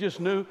 He just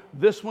knew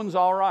this one's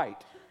all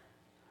right.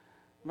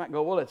 You might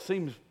go, well, it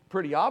seems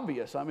pretty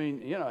obvious. I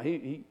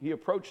mean, he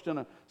approached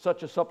in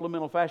such a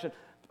supplemental fashion.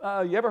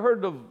 You ever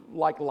heard of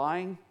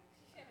lying?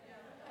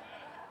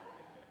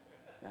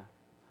 Yeah.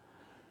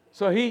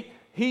 So he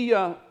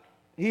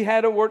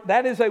had a word.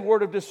 That is a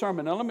word of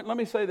discernment. Now let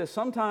me say this.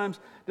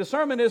 Sometimes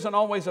discernment isn't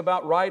always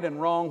about right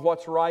and wrong,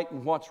 what's right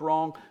and what's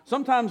wrong.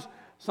 Sometimes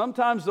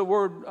Sometimes the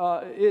word,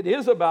 it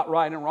is about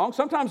right and wrong.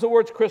 Sometimes the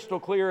word's crystal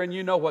clear and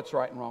you know what's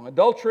right and wrong.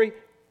 Adultery,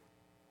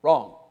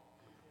 wrong.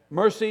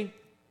 Mercy,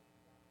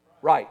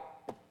 right.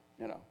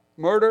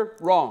 Murder,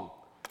 wrong.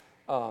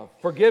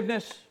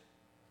 Forgiveness,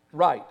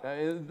 right.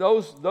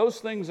 Those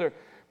things are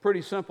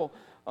pretty simple.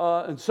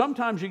 And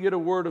sometimes you get a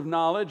word of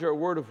knowledge or a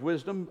word of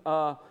wisdom,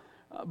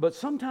 but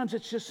sometimes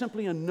it's just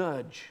simply a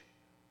nudge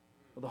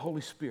of the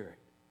Holy Spirit.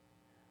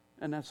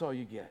 And that's all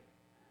you get.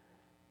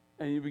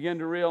 And you begin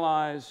to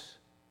realize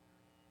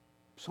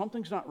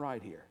something's not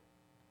right here.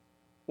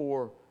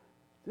 Or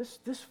this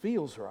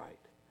feels right.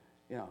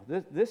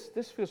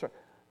 This feels right.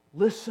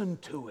 Listen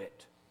to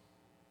it.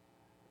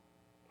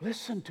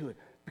 Listen to it.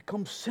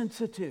 Become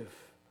sensitive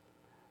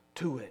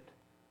to it.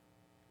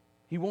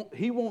 He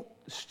won't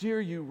steer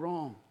you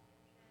wrong.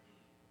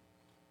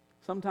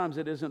 Sometimes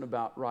it isn't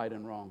about right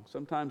and wrong.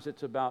 Sometimes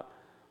it's about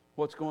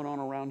what's going on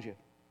around you.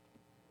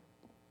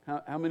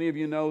 How many of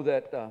you know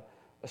that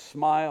a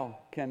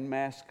smile can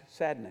mask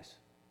sadness?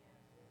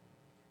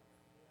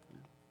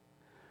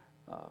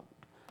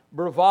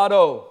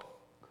 Bravado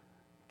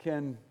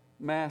can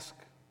mask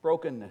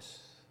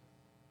brokenness.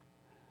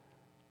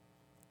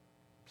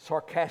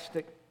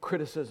 Sarcastic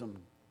criticism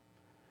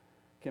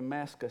can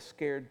mask a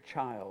scared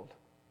child.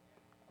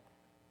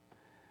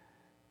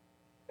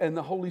 And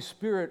the Holy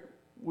Spirit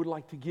would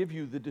like to give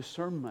you the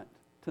discernment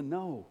to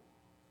know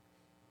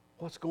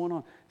what's going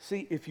on.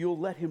 See, if you'll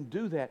let Him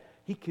do that,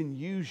 He can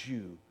use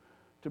you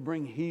to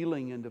bring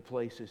healing into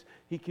places.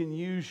 He can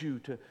use you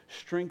to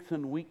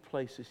strengthen weak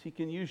places. He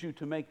can use you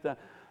to make the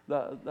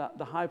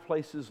high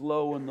places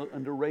low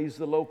and to raise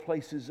the low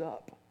places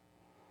up.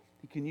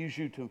 He can use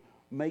you to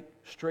make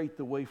straight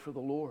the way for the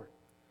Lord.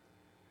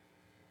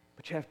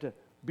 But you have to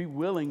be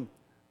willing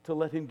to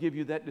let Him give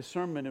you that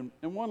discernment.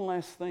 And one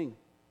last thing.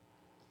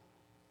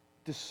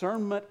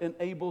 Discernment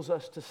enables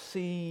us to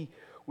see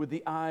with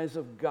the eyes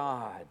of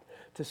God,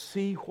 to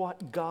see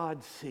what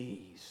God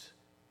sees.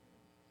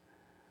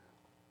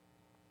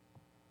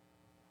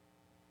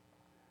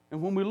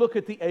 And when we look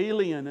at the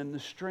alien and the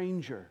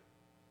stranger,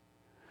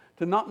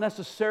 to not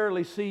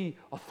necessarily see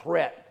a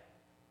threat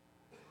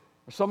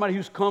or somebody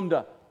who's come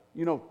to,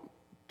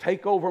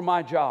 take over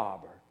my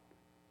job or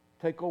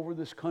take over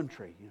this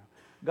country.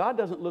 God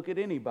doesn't look at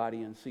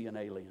anybody and see an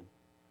alien.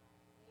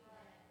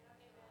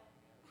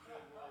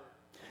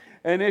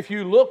 And if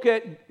you look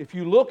at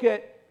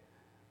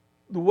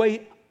the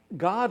way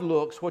God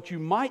looks, what you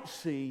might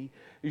see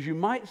is you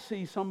might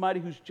see somebody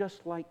who's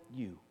just like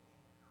you.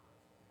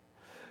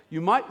 You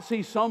might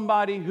see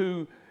somebody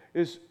who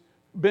has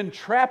been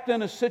trapped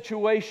in a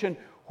situation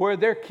where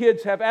their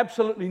kids have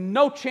absolutely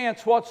no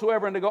chance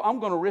whatsoever, and they go, I'm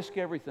going to risk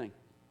everything.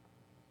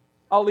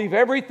 I'll leave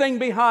everything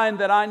behind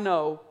that I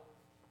know.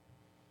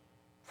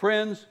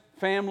 Friends,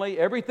 family,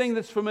 everything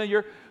that's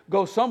familiar.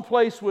 Go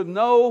someplace with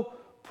no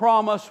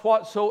promise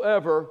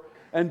whatsoever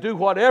and do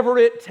whatever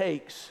it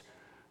takes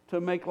to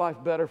make life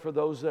better for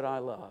those that I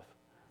love.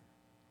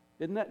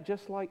 Isn't that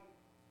just like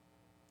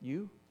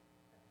you?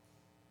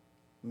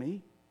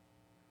 Me?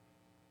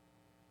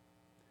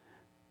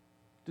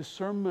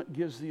 Discernment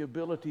gives the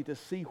ability to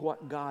see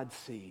what God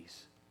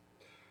sees.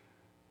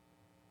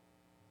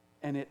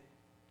 And it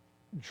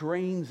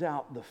drains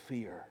out the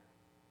fear.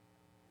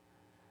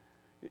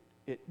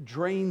 It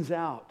drains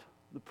out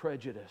the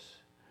prejudice.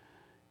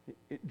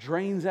 It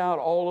drains out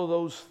all of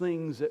those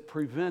things that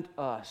prevent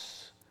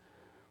us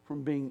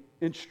from being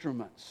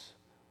instruments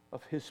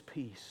of His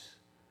peace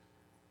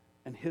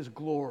and His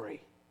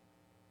glory.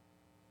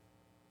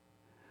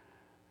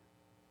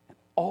 And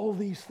all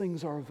these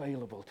things are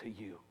available to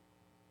you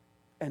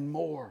and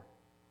more.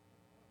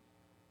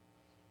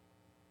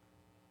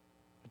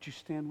 Would you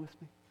stand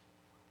with me?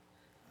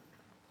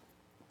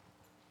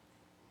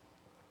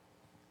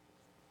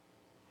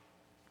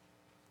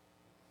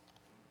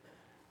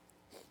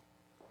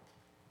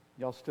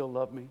 Y'all still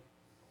love me?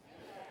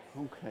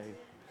 Okay.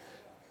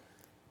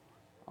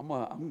 I'm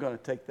going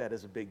to take that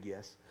as a big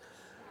yes.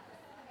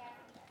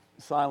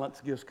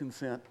 Silence gives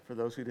consent for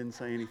those who didn't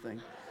say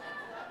anything.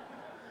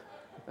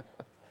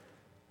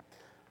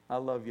 I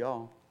love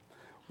y'all.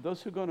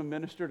 Those who are going to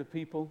minister to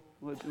people,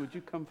 would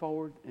you come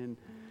forward? And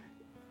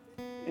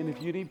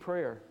if you need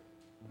prayer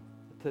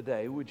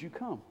today, would you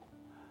come?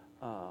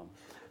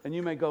 And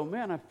you may go,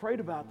 man, I've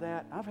prayed about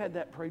that. I've had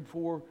that prayed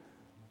for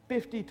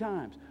 50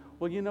 times.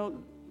 Well,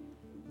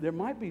 there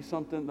might be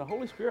something, the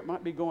Holy Spirit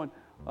might be going,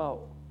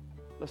 oh,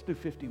 let's do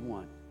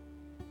 51.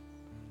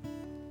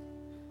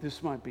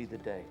 This might be the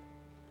day.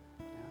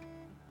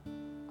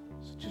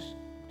 So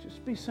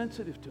just be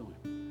sensitive to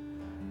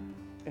Him.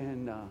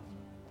 And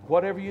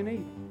whatever you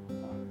need.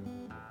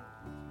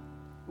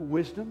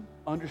 Wisdom,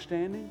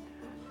 understanding,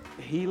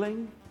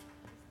 healing,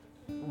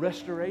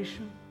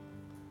 restoration.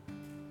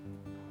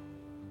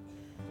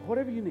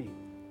 Whatever you need.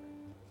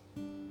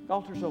 The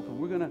altar's open.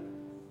 We're going to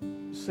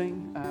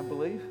sing, I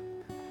believe.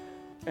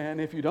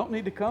 And if you don't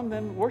need to come,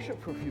 then worship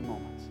for a few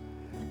moments.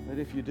 But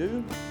if you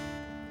do,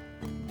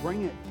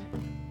 bring it.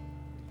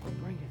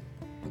 Bring it.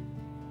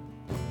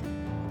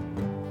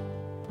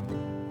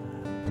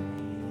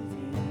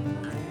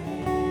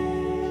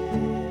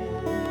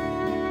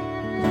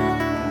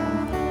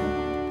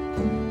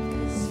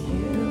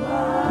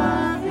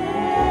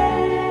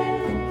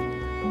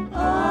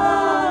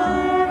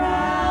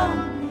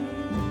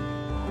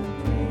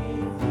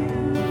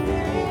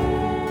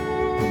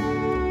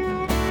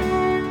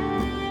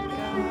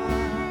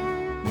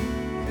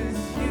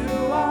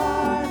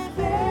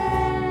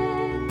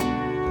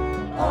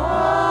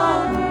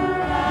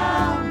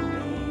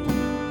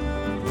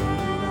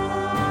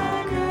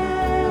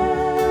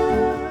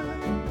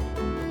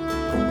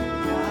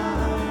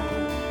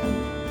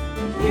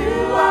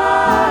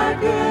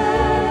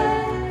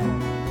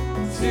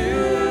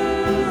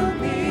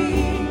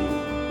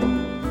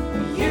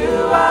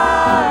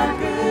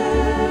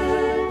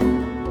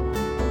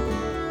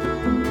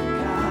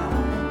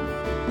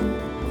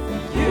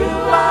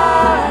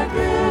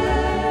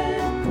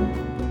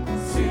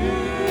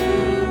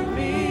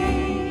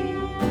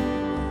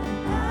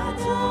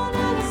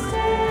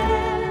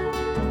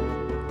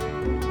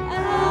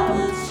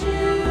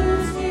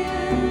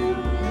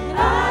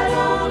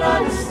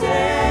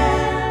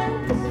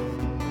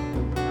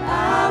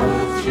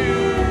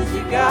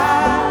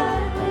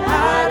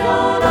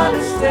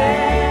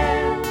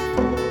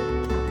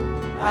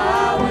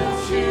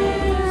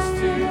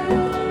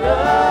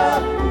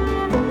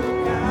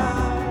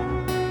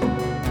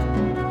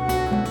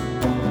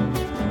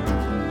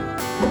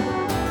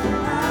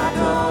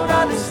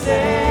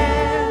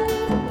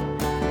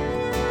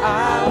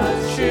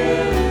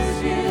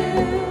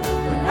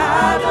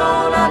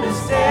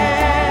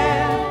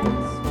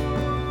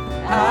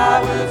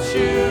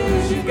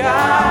 you,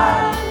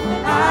 God,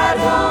 when I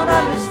don't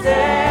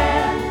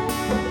understand.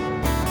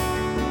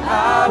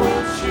 I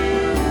will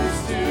choose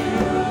to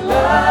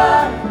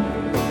love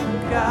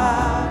you,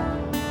 God.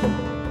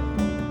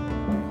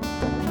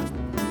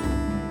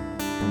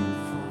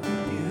 For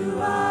you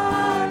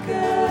are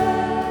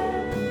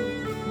good.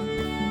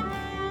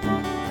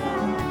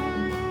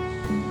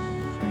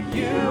 For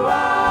you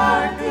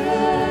are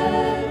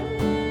good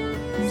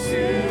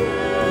to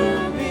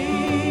me.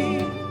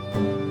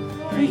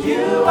 For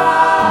you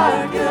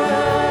are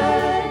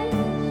good,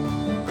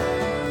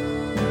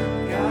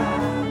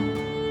 God.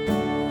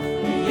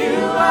 You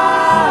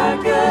are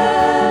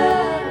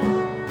good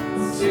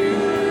to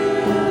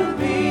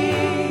me.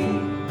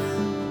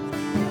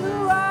 You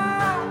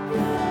are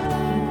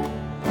good,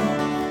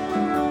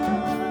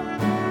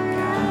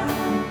 God.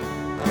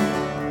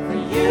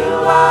 You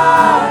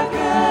are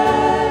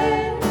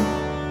good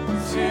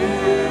to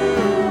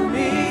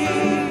me.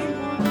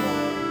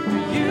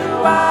 You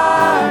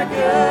are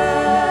good,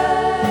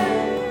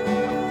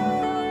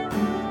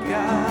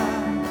 God.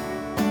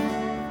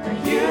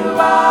 You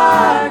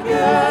are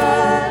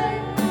good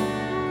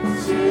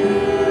to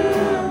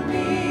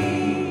me.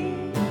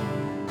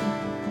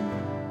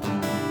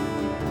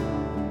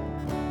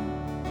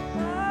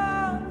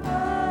 Love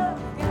of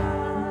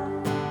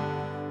God,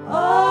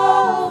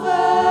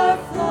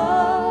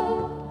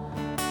 overflow,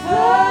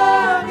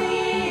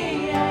 permeate,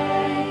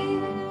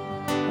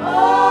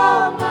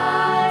 oh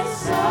my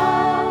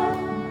soul.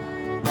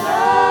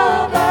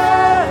 Love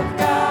of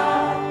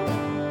God,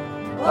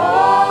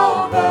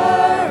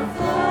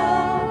 overflow,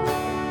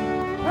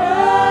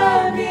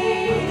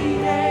 permeate,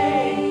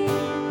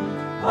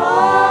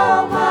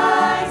 oh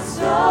my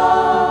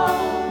soul.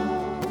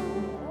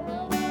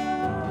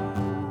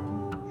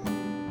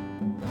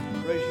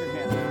 Raise your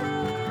hand.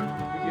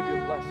 We give you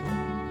a blessing.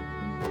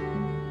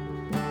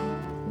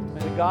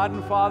 May the God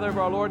and Father of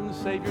our Lord and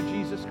Savior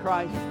Jesus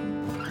Christ,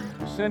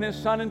 who sent His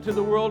Son into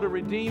the world to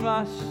redeem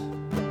us,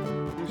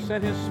 who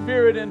sent His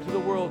Spirit into the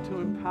world to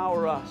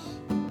empower us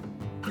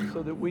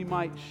so that we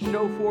might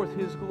show forth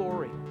His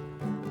glory,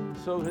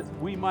 so that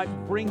we might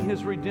bring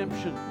His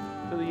redemption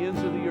to the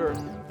ends of the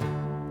earth.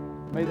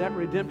 May that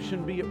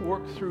redemption be at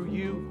work through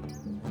you.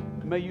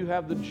 May you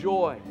have the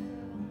joy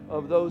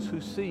of those who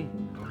see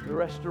the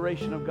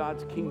restoration of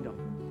God's kingdom.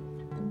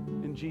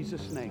 In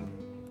Jesus' name.